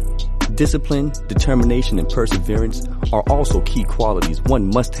 Discipline, determination, and perseverance are also key qualities one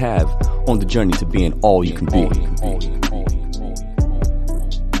must have on the journey to being all you can be.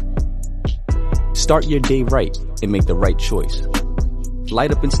 Start your day right and make the right choice.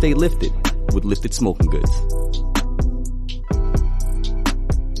 Light up and stay lifted with Lifted Smoking Goods.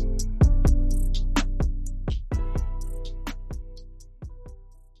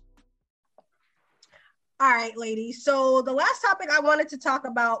 All right, ladies. So the last topic I wanted to talk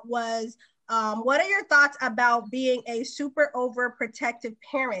about was what are your thoughts about being a super overprotective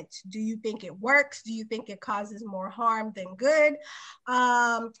parent? Do you think it works? Do you think it causes more harm than good?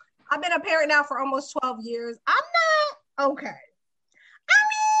 I've been a parent now for almost 12 years. I'm not okay.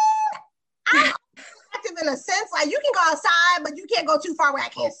 I mean, I'm active in a sense, like you can go outside, but you can't go too far where I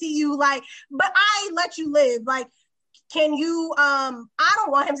can't see you. Like, but I let you live. Like, can you, I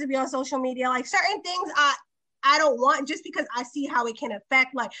don't want him to be on social media. Like certain things I don't want, just because I see how it can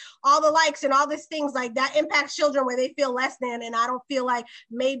affect like all the likes and all these things like that impacts children where they feel less than, and I don't feel like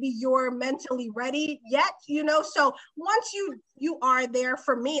maybe you're mentally ready yet, you know? So once you are there,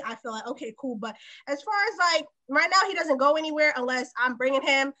 for me, I feel like, okay, cool. But as far as like right now, he doesn't go anywhere unless I'm bringing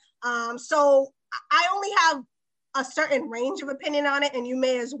him. So I only have a certain range of opinion on it, and you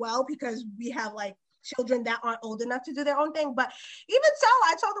may as well, because we have like children that aren't old enough to do their own thing. But even so,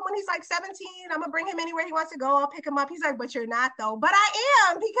 I told him when he's like 17, I'm gonna bring him anywhere he wants to go. I'll pick him up. He's like, but you're not though. But I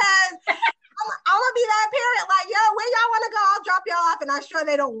am, because I'm gonna be that parent like, yo, where y'all want to go? I'll drop y'all off. And I'm sure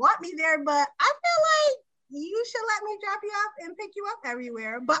they don't want me there, but I feel like you should let me drop you off and pick you up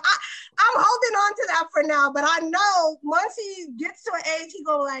everywhere. But I'm holding on to that for now. But I know once he gets to an age, he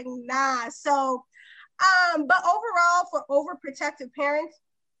go like, nah. So, but overall, for overprotective parents,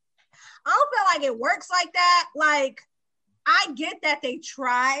 I don't feel like it works like that. Like, I get that they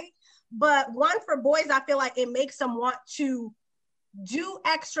try, but one, for boys, I feel like it makes them want to do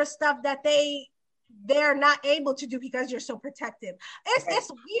extra stuff that they're not able to do because you're so protective.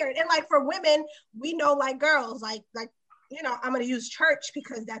 It's weird. And like for women, we know like girls, like, you know, I'm going to use church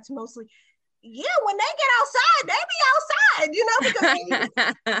because that's mostly, yeah, when they get outside, they be outside, you know,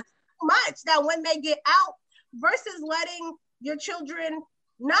 because much that when they get out versus letting your children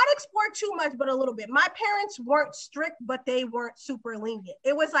not explore too much, but a little bit. My parents weren't strict, but they weren't super lenient.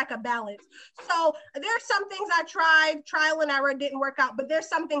 It was like a balance. So there's some things I tried, trial and error, didn't work out, but there's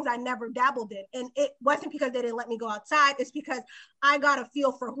some things I never dabbled in. And it wasn't because they didn't let me go outside. It's because I got a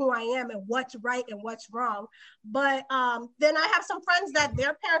feel for who I am and what's right and what's wrong. But then I have some friends that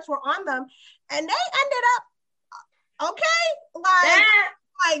their parents were on them and they ended up, okay, like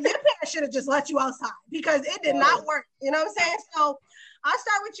your parents should have just let you outside because it did not work. You know what I'm saying? So I'll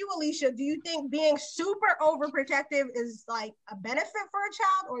start with you, Alicia. Do you think being super overprotective is like a benefit for a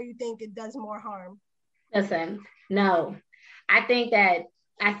child, or you think it does more harm? Listen, no. I think that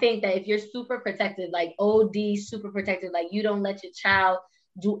if you're super protective, like OD super protective, like you don't let your child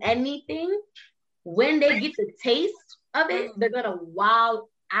do anything, when they get the taste of it, they're gonna wild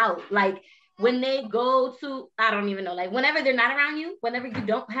out. Like when they go to, I don't even know, like whenever they're not around you, whenever you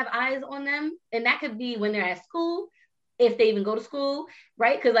don't have eyes on them, and that could be when they're at school, if they even go to school,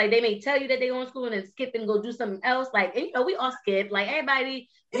 right? Because like they may tell you that they go to school and then skip and go do something else. Like, and, you know, we all skip. Like everybody,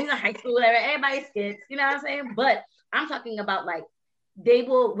 you know, high school, whatever, everybody skips. You know what I'm saying? But I'm talking about like they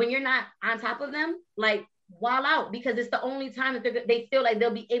will, when you're not on top of them, like wild out, because it's the only time that they feel like they'll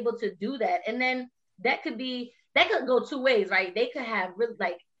be able to do that. And then that could go two ways, right? They could have really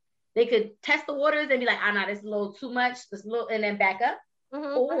like, they could test the waters and be like, oh no, this is a little too much, this little, and then back up.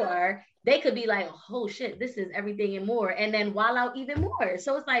 Or they could be like, oh shit, this is everything and more, and then wild out even more.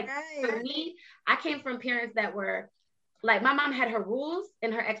 So it's like, for me, I came from parents that were like my mom had her rules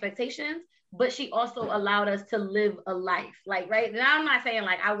and her expectations, but she also allowed us to live a life. Like, right now, I'm not saying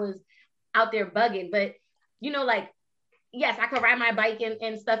like I was out there bugging, but you know, like, yes, I could ride my bike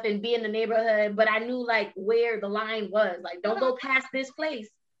and stuff and be in the neighborhood, but I knew like where the line was. Like, don't go past this place,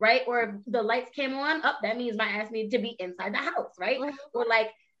 right? Or if the lights came on, up, that means my ass needed to be inside the house, right? Or like,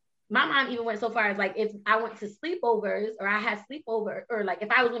 my mom even went so far as like, if I went to sleepovers or I had sleepover, or like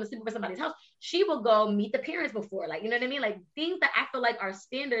if I was going to sleep over somebody's house, she would go meet the parents before, like, you know what I mean? Like things that I feel like are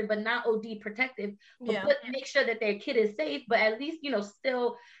standard, but not OD protective, but make sure that their kid is safe, but at least, you know,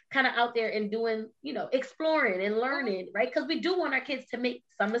 still kind of out there and doing, you know, exploring and learning, right? Because we do want our kids to make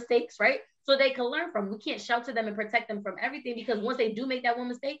some mistakes, right? So they can learn from. We can't shelter them and protect them from everything, because once they do make that one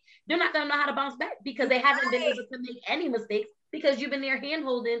mistake, they're not going to know how to bounce back, because they haven't been able to make any mistakes, because you've been there hand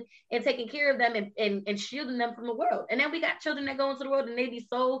holding and taking care of them and shielding them from the world. And then we got children that go into the world and they be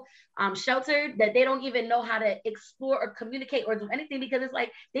so sheltered that they don't even know how to explore or communicate or do anything, because it's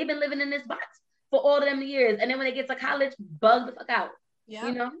like they've been living in this box for all of them years. And then when they get to college, bug the fuck out. Yeah,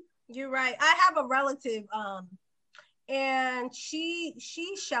 you know? You're right. I have a relative and she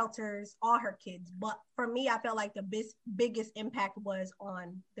shelters all her kids, but for me, I felt like the biggest impact was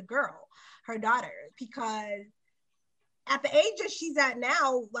on the girl, her daughter, because at the age that she's at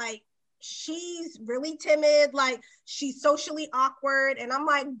now, like, she's really timid, like she's socially awkward, and I'm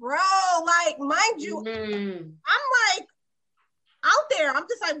like, bro, like, mind you, I'm like out there, I'm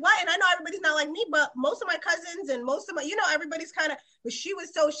just like, what? And I know everybody's not like me, but most of my cousins and most of my, you know, everybody's kind of, but she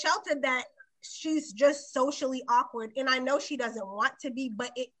was so sheltered that she's just socially awkward, and I know she doesn't want to be, but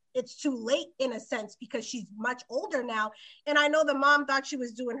it's too late in a sense, because she's much older now, and I know the mom thought she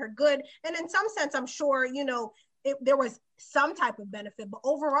was doing her good, and in some sense, I'm sure, you know, there was some type of benefit, but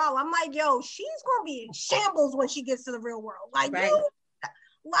overall, I'm like, yo, she's gonna be in shambles when she gets to the real world. Like,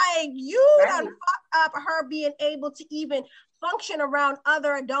 you done fucked up her being able to even function around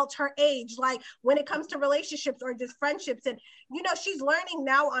other adults her age, like when it comes to relationships or just friendships. And, you know, she's learning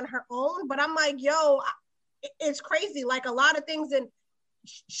now on her own, but I'm like, yo, it's crazy. Like a lot of things, and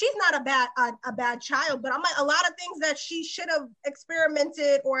she's not a bad child, but I'm like, a lot of things that she should have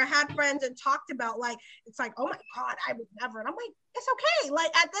experimented or had friends and talked about, like, it's like, oh my God, I would never. And I'm like, it's okay.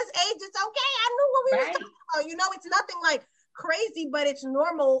 Like at this age, it's okay. I knew what we were talking about. You know, it's nothing like crazy, but it's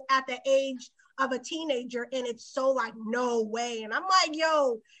normal at the age of a teenager. And it's so like, no way. And I'm like,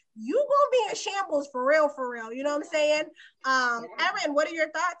 yo, you gonna be in shambles for real. You know what I'm saying? Erin, what are your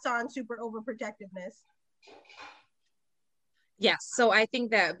thoughts on super overprotectiveness? Yes. So I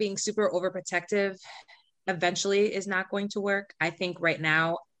think that being super overprotective eventually is not going to work. I think right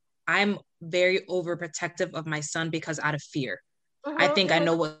now I'm very overprotective of my son because out of fear. I think I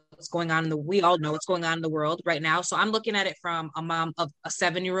know what's going on we all know what's going on in the world right now. So I'm looking at it from a mom of a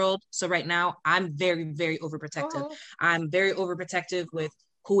 7-year-old. So right now I'm very, very overprotective. I'm very overprotective with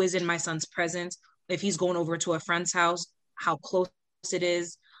who is in my son's presence. If he's going over to a friend's house, how close it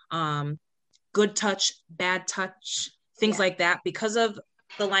is, good touch, bad touch, things like that. Because of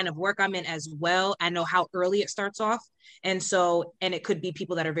the line of work I'm in as well, I know how early it starts off. And it could be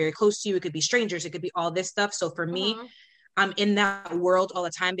people that are very close to you. It could be strangers. It could be all this stuff. So for me, I'm in that world all the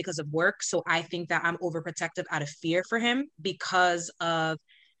time because of work. So I think that I'm overprotective out of fear for him because of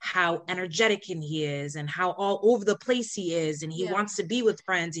how energetic he is and how all over the place he is. And he wants to be with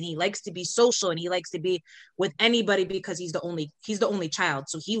friends and he likes to be social and he likes to be with anybody because he's the only child.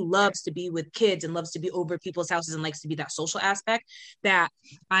 So he loves to be with kids and loves to be over people's houses and likes to be that social aspect that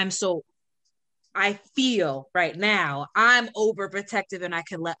I feel right now I'm overprotective and I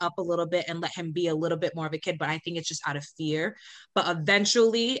can let up a little bit and let him be a little bit more of a kid, but I think it's just out of fear. But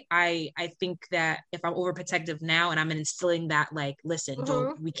eventually I think that if I'm overprotective now and I'm instilling that, like, listen,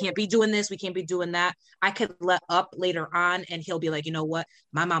 we can't be doing this, we can't be doing that, I could let up later on and he'll be like, you know what,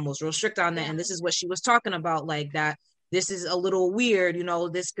 my mom was real strict on that and this is what she was talking about, like that. This is a little weird, you know,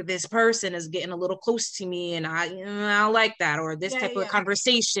 this person is getting a little close to me and I don't like that, or this type of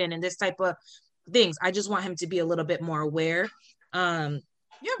conversation and this type of things. I just want him to be a little bit more aware. You're right.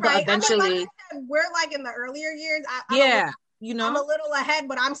 But eventually, I mean, like I said, we're like in the earlier years. you know, I'm a little ahead,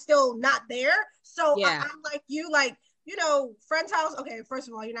 but I'm still not there. So I'm like you, like, you know, friend's house. Okay, first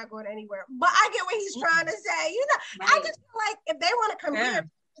of all, you're not going anywhere. But I get what he's trying to say. You know, I just feel like if they want to come here,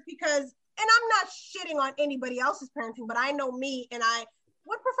 because, and I'm not shitting on anybody else's parenting, but I know me, and I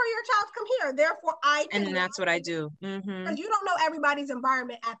would prefer your child to come here. Therefore, and that's what I do. Because you don't know everybody's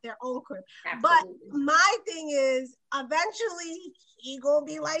environment at their own crib. Absolutely. But my thing is, eventually, he gonna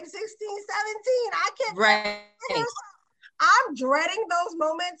be like 16, 17. I'm dreading those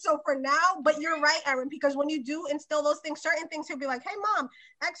moments. So for now, but you're right, Erin, because when you do instill those things, certain things, he'll be like, hey mom,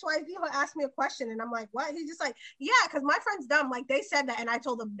 XYZ will ask me a question. And I'm like, what? He's just like, yeah, because my friend's dumb. Like they said that. And I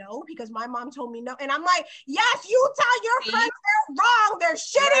told them no, because my mom told me no. And I'm like, yes, you tell your friends they're wrong. They're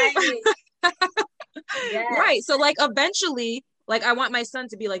shitty. Yes. Right. So like eventually, like I want my son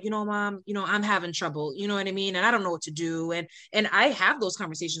to be like, mom, I'm having trouble, you know what I mean? And I don't know what to do. And I have those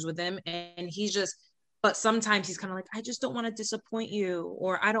conversations with him, and he's just, but sometimes he's kind of like, I just don't want to disappoint you,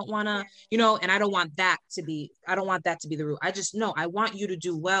 or I don't want to, and I don't want that to be the root. I just, no, I want you to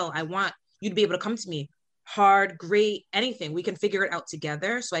do well. I want you to be able to come to me hard, great, anything. We can figure it out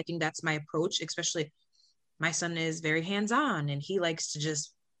together. So I think that's my approach, especially my son is very hands-on, and he likes to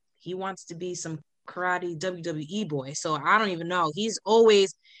he wants to be some karate WWE boy. So I don't even know. He's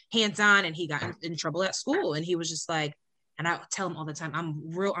always hands-on, and he got in trouble at school, and he was just like, and I tell him all the time,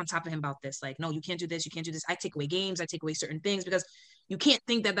 I'm real on top of him about this. Like, no, you can't do this. You can't do this. I take away games. I take away certain things, because you can't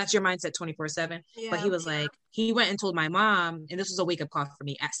think that that's your mindset 24/7. But he was like, he went and told my mom, and this was a wake-up call for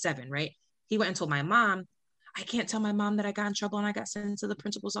me at 7, right? He went and told my mom, I can't tell my mom that I got in trouble and I got sent to the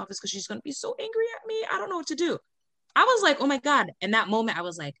principal's office because she's going to be so angry at me. I don't know what to do. I was like, oh my God. In that moment, I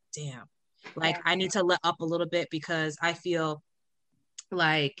was like, damn, like I need to let up a little bit, because I feel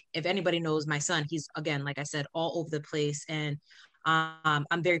like if anybody knows my son, he's, again, like I said, all over the place. And I'm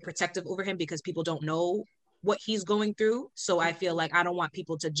very protective over him, because people don't know what he's going through. So I feel like I don't want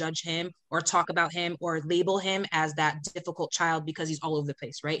people to judge him or talk about him or label him as that difficult child, because he's all over the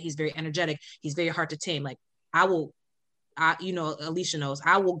place, right? He's very energetic. He's very hard to tame. Like Alicia knows,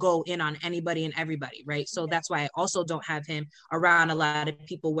 I will go in on anybody and everybody, right? So that's why I also don't have him around a lot of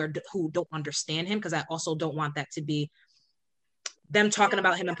people who don't understand him, because I also don't want that to be them talking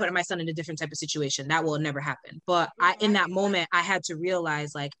about him and putting my son in a different type of situation. That will never happen. But in that moment, I had to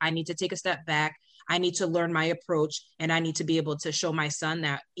realize, like, I need to take a step back. I need to learn my approach, and I need to be able to show my son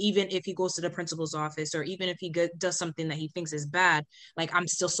that even if he goes to the principal's office, or even if he does something that he thinks is bad, like, I'm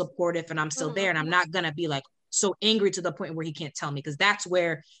still supportive and I'm still there, and I'm not going to be like so angry to the point where he can't tell me, because that's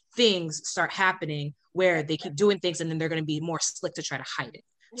where things start happening, where they keep doing things and then they're going to be more slick to try to hide it.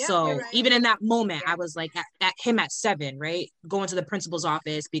 Yeah, so even in that moment, I was like at him at 7, right? Going to the principal's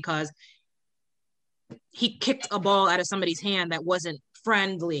office because he kicked a ball out of somebody's hand that wasn't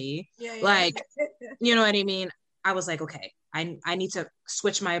friendly. Like, you know what I mean? I was like, okay, I need to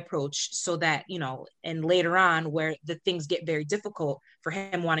switch my approach so that, and later on where the things get very difficult for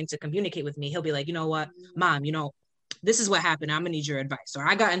him wanting to communicate with me, he'll be like, you know what, mom, this is what happened. I'm gonna need your advice, or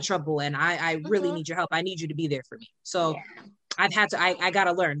I got in trouble and I really need your help. I need you to be there for me. So I've had to, I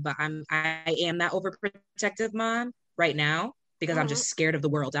gotta learn, but I am that overprotective mom right now, because I'm just scared of the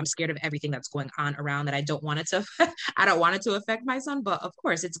world. I'm scared of everything that's going on around that. I don't want it to affect my son, but of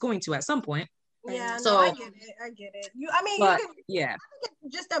course it's going to at some point. Yeah, so, no, I get it. I think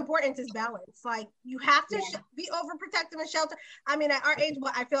just the importance is balance. Like, you have to be overprotective and shelter. I mean, at our age,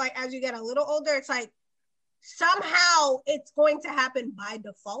 but I feel like as you get a little older, it's like somehow it's going to happen by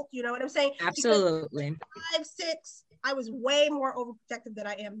default. You know what I'm saying? Absolutely. Because 5, 6, I was way more overprotective than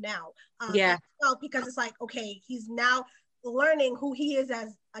I am now. Because it's like, okay, he's now learning who he is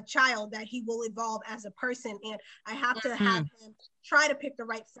as a child, that he will evolve as a person, and I have to have him try to pick the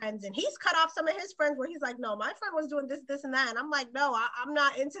right friends. And he's cut off some of his friends where he's like, no, my friend was doing this and that, and I'm like, no, I'm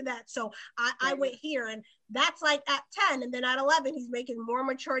not into that, so I went here. And that's like at 10, and then at 11 he's making more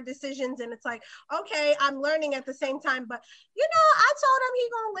mature decisions, and it's like, okay, I'm learning at the same time. But I told him he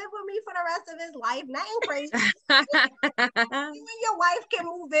gonna live with me for the rest of his life, nothing crazy. You and your wife can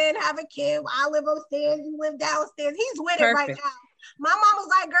move in, have a kid, I live upstairs, you live downstairs. He's with it right now. My mom was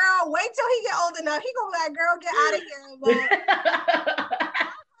like, girl, wait till he get old enough. He gonna be like, girl, get out of here. But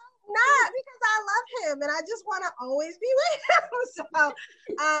not, because I love him and I just want to always be with him. So,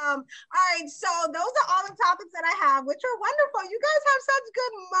 all right. So those are all the topics that I have, which are wonderful. You guys have such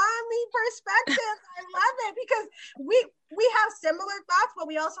good mommy perspectives. I love it, because we have similar thoughts, but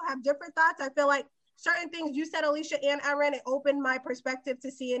we also have different thoughts. I feel like certain things you said, Alicia and Erin, it opened my perspective to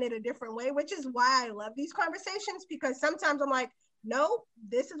seeing it a different way, which is why I love these conversations, because sometimes I'm like, no,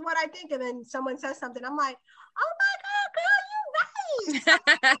 this is what I think. And then someone says something, I'm like, oh my God, girl, you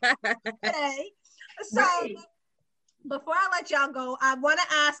right. Okay. So before I let y'all go, I want to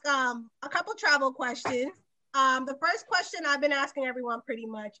ask a couple travel questions. The first question I've been asking everyone pretty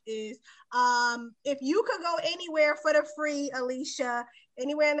much is, if you could go anywhere for the free, Alicia,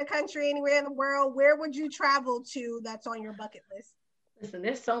 anywhere in the country, anywhere in the world, where would you travel to that's on your bucket list? Listen,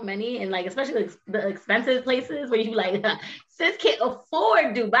 there's so many, and like, especially the expensive places where you like, sis can't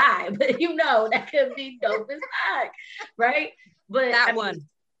afford Dubai, but that could be dope as fuck, right? But that one.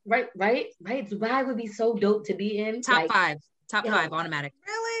 Right. Dubai would be so dope to be in. Top five, automatic.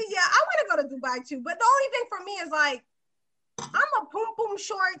 Really? Yeah, I want to go to Dubai too. But the only thing for me is like, I'm a poom poom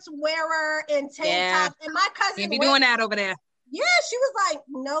shorts wearer and tank top, and my cousin can't be doing that over there. Yeah, she was like,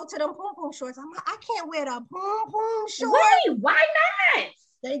 no to them poom poom shorts. I'm like, I can't wear the poom poom shorts. Wait, why not?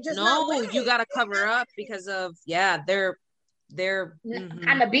 They just you gotta cover up because of they're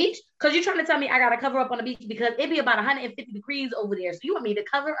on the beach. Because you're trying to tell me I gotta cover up on the beach because it'd be about 150 degrees over there. So you want me to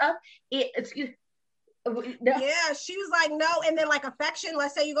cover up it? Excuse. Yeah, she was like, no, and then like affection.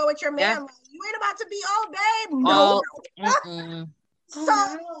 Let's say you go with your man, like, you ain't about to be babe. No.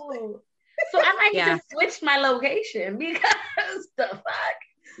 So I might need to switch my location because the fuck,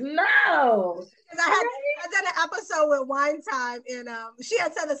 no. I did an episode with Wine Time, and she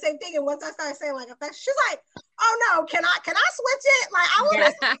had said the same thing. And once I started saying like affection, she's like, oh no, can I switch it? Like I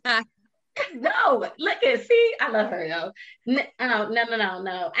want to. No, look at see, I love her yo. No.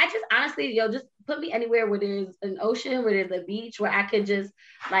 I just honestly, just put me anywhere where there's an ocean, where there's a beach, where I could just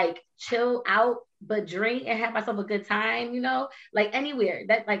like chill out, but drink and have myself a good time. Like anywhere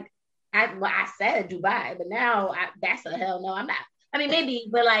that like I said Dubai, but now that's a hell no. I'm not. I mean, maybe,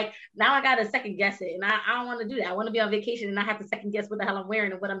 but like now I gotta second guess it, and I don't want to do that. I want to be on vacation and not have to second guess what the hell I'm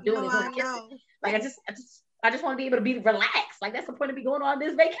wearing and what I'm doing. Like I just want to be able to be relaxed. Like that's the point of me going on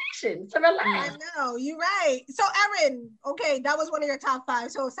this vacation, to relax. I know, you're right. So Erin, okay, that was one of your top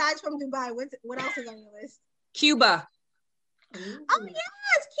 5. So aside from Dubai, what else is on your list? Cuba. Oh yes,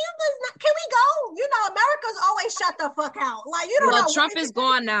 Cuba's not. Can we go? America's always shut the fuck out. Like you don't know. Well, Trump is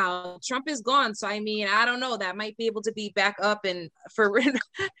gone now. Trump is gone, so I mean, I don't know. That might be able to be back up and for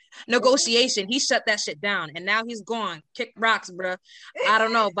negotiation. He shut that shit down, and now he's gone. Kick rocks, bro. I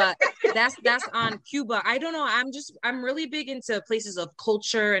don't know, but that's on Cuba. I don't know. I'm really big into places of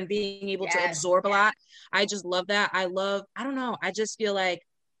culture and being able to absorb a lot. I just love that. I don't know. I just feel like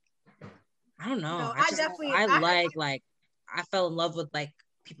I don't know. No, I fell in love with like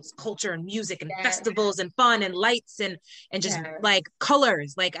people's culture and music and festivals and fun and lights and just like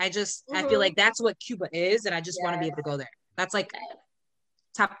colors. Like I feel like that's what Cuba is, and I just want to be able to go there. That's like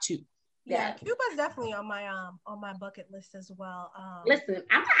top 2. Yeah, Cuba's definitely on my bucket list as well. Listen,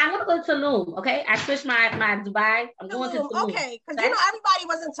 I want to go to Tulum. Okay, I switched my Dubai. I'm going to Tulum. Okay, because everybody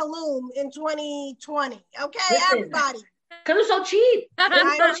was in Tulum in 2020. Okay, listen, everybody. Because it's so cheap.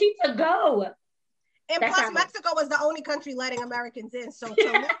 It's so cheap to go. And plus, Mexico was the only country letting Americans in, so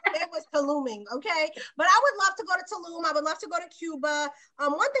Tulum, it was Tuluming, okay? But I would love to go to Tulum. I would love to go to Cuba.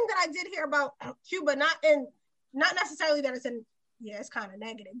 One thing that I did hear about Cuba, not necessarily that it's kind of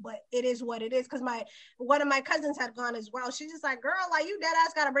negative, but it is what it is. Because one of my cousins had gone as well. She's just like, girl, like you dead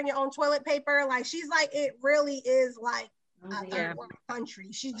ass got to bring your own toilet paper. Like she's like, it really is like a third world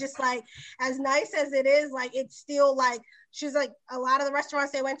country. She's just like, as nice as it is, like it's still like. She's like, a lot of the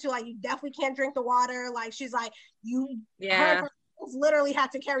restaurants they went to, like, you definitely can't drink the water. Like, she's like, her literally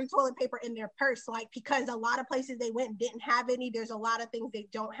had to carry toilet paper in their purse, like, because a lot of places they went didn't have any. There's a lot of things they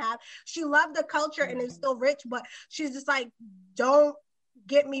don't have. She loved the culture and it's still rich, but she's just like, don't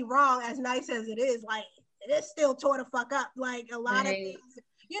get me wrong, as nice as it is, like, it is still tore the fuck up. Like, a lot of things,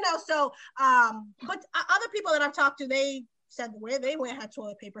 so, but other people that I've talked to, they said where they went had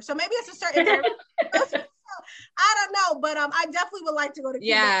toilet paper. So maybe it's a certain I don't know, but I definitely would like to go to Cuba.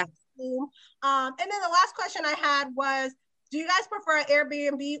 Yeah. And then the last question I had was, do you guys prefer an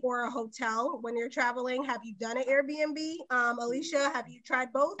Airbnb or a hotel when you're traveling? Have you done an Airbnb? Alicia, have you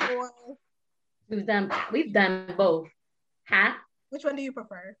tried both? Or we've done both. Huh? Which one do you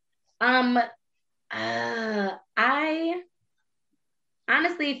prefer? I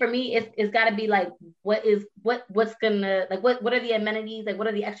honestly, for me, it's got to be like, what's gonna, like, what are the amenities? Like, what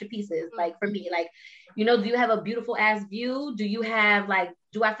are the extra pieces? Like, for me, like, do you have a beautiful ass view? Do you have like,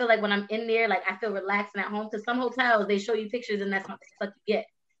 do I feel like when I'm in there, like I feel relaxed and at home? Because some hotels, they show you pictures and that's not the stuff you get,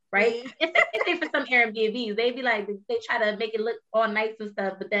 right? It's for some Airbnbs. They be like, they try to make it look all nice and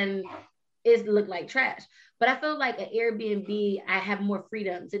stuff, but then it look like trash. But I feel like an Airbnb, I have more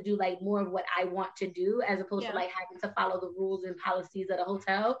freedom to do like more of what I want to do, as opposed to like having to follow the rules and policies of the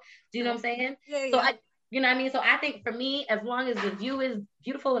hotel. Do you know what I'm saying? So you know what I mean? So I think for me, as long as the view is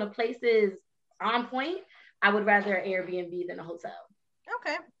beautiful and the place is on point, I would rather an Airbnb than a hotel.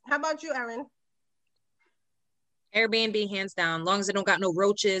 Okay. How about you, Erin? Airbnb, hands down, long as it don't got no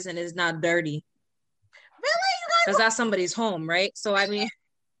roaches and it's not dirty. Really? Because that's somebody's home, right? So I mean,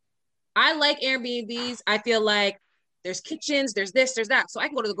 I like Airbnbs. I feel like there's kitchens, there's this, there's that. So I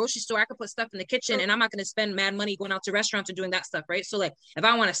can go to the grocery store, I can put stuff in the kitchen, and I'm not going to spend mad money going out to restaurants and doing that stuff, right? So like, if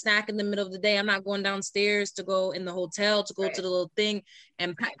I want a snack in the middle of the day, I'm not going downstairs to go in the hotel to go to the little thing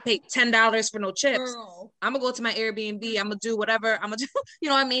and pay $10 for no chips. I'm gonna go to my Airbnb. I'm gonna do whatever. I'm gonna do,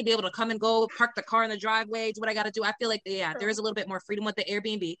 I may be able to come and go, park the car in the driveway, do what I got to do. I feel like, there is a little bit more freedom with the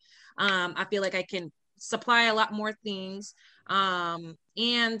Airbnb. I feel like I can supply a lot more things.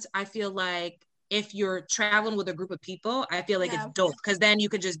 And I feel like if you're traveling with a group of people, I feel like it's dope, because then you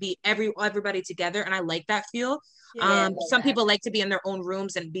could just be everybody together, and I like that feel. Some people like to be in their own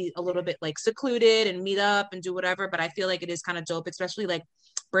rooms and be a little bit like secluded and meet up and do whatever, but I feel like it is kind of dope, especially like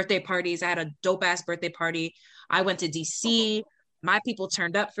birthday parties. I had a dope ass birthday party. I went to DC. My people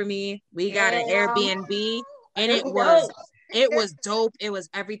turned up for me. We got an Airbnb, and it was dope. It was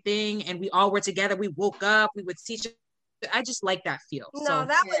everything, and we all were together. We woke up. We would see each other. I just like that feel. No,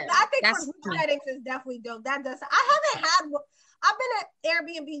 I think for group settings is definitely dope. I've been at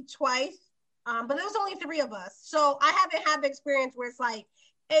Airbnb twice, but there was only 3 of us. So I haven't had the experience where it's like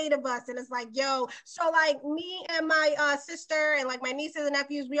 8 of us and it's like, yo, so like me and my sister and like my nieces and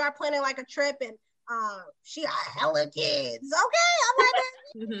nephews, we are planning like a trip, and she got hella kids. Okay, I'm like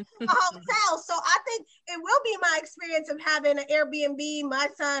a hotel. So I think it will be my experience of having an Airbnb, my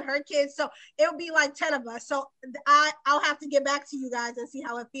son, her kids. So it'll be like 10 of us. So I'll have to get back to you guys and see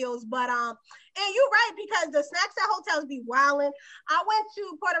how it feels. But and you're right, because the snacks at hotels be wilding. I went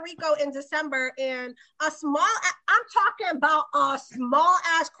to Puerto Rico in December, and I'm talking about a small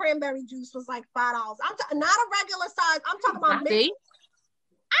ass cranberry juice was like $5. Not a regular size. I'm talking about mini.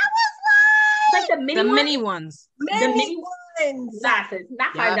 I was like the mini ones. The mini ones. Glasses,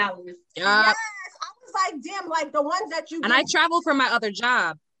 not $5. Yes, I was like, damn, like the ones that you. And I travel for my other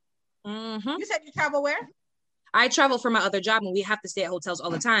job. Mm-hmm. You said you travel where? I travel for my other job, and we have to stay at hotels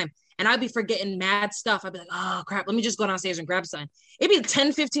all the time. And I'd be forgetting mad stuff. I'd be like, oh crap, let me just go downstairs and grab something. It'd be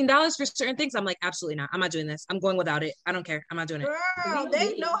 $10, $15 for certain things. I'm like, absolutely not. I'm not doing this. I'm going without it. I don't care. I'm not doing it. Girl,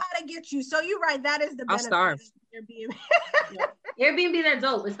 they know how to get you. So you're right. That is the benefit. I'll starve. Airbnb. Airbnb, they're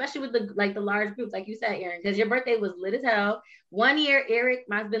dope, especially with the large groups, like you said, Erin, because your birthday was lit as hell. One year, Eric,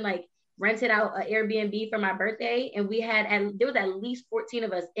 my husband, like rented out an Airbnb for my birthday, and there was at least 14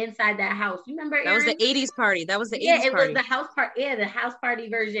 of us inside that house. You remember, Erin? That was the 80s party. That was the 80s party. It was the house party. Yeah, the house party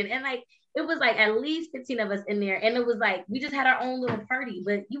version. And like, it was like at least 15 of us in there. And it was like, we just had our own little party,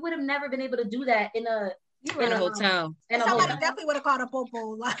 but you would have never been able to do that in a hotel. Somebody definitely would have called a popo.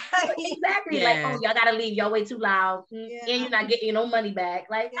 Like, exactly. Yeah. Like, oh, y'all gotta leave. Y'all way too loud. Yeah. And you're not getting no money back.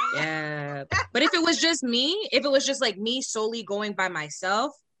 Like, yeah. But if it was just me, like me solely going by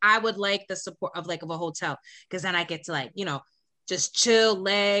myself, I would like the support of a hotel, because then I get to just chill,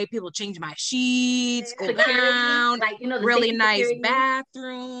 lay, people change my sheets, go down, really nice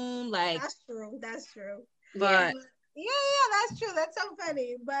bathroom. Like, that's true. But yeah, that's true. That's so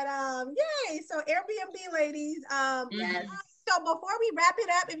funny. But yay. So Airbnb ladies. Yes. So before we wrap it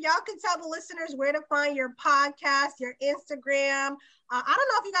up, if y'all could tell the listeners where to find your podcast, your Instagram. I don't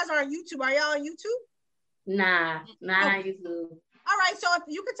know if you guys are on YouTube. Are y'all on YouTube? Nah, not on YouTube. All right. So if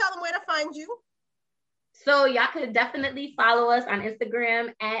you could tell them where to find you. So y'all could definitely follow us on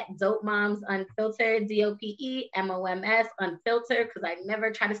Instagram at Dope Moms Unfiltered, DOPEMOMS Unfiltered, because I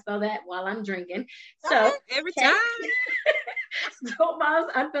never try to spell that while I'm drinking. So every time. Dope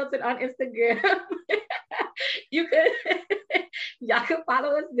Moms Unfiltered on Instagram. Y'all could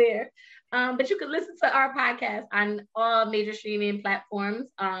follow us there. But you can listen to our podcast on all major streaming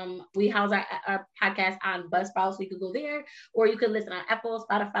platforms. We house our podcast on Buzzsprout, so you can go there, or you can listen on Apple,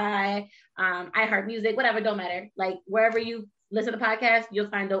 Spotify, iHeartMusic, whatever, don't matter. Like wherever you listen to podcasts, you'll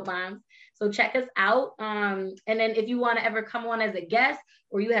find Dope Moms. So check us out. And then if you want to ever come on as a guest,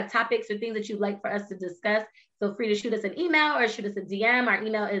 or you have topics or things that you'd like for us to discuss, feel free to shoot us an email or shoot us a DM. Our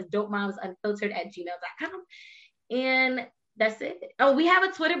email is dopemomsunfiltered@gmail.com. And that's it. Oh, we have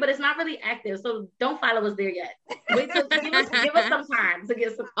a Twitter, but it's not really active, so don't follow us there yet. Wait till give us some time to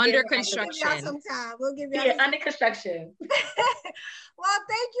get some under construction. We'll give you under construction. Well,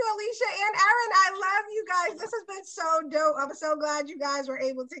 thank you, Alicia and Erin. I love you guys. This has been so dope. I'm so glad you guys were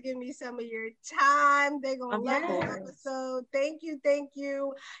able to give me some of your time. They're gonna love this episode. Thank you. Thank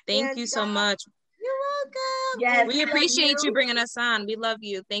you so much. You're welcome. Yes, we appreciate you bringing us on. We love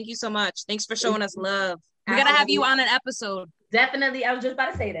you. Thank you so much. Thanks for showing us love. We gotta have you on an episode. Definitely. I was just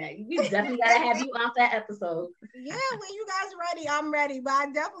about to say that. You definitely gotta have you on that episode. Yeah, when you guys ready, I'm ready. But I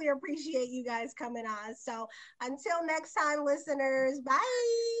definitely appreciate you guys coming on. So until next time, listeners,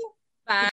 bye.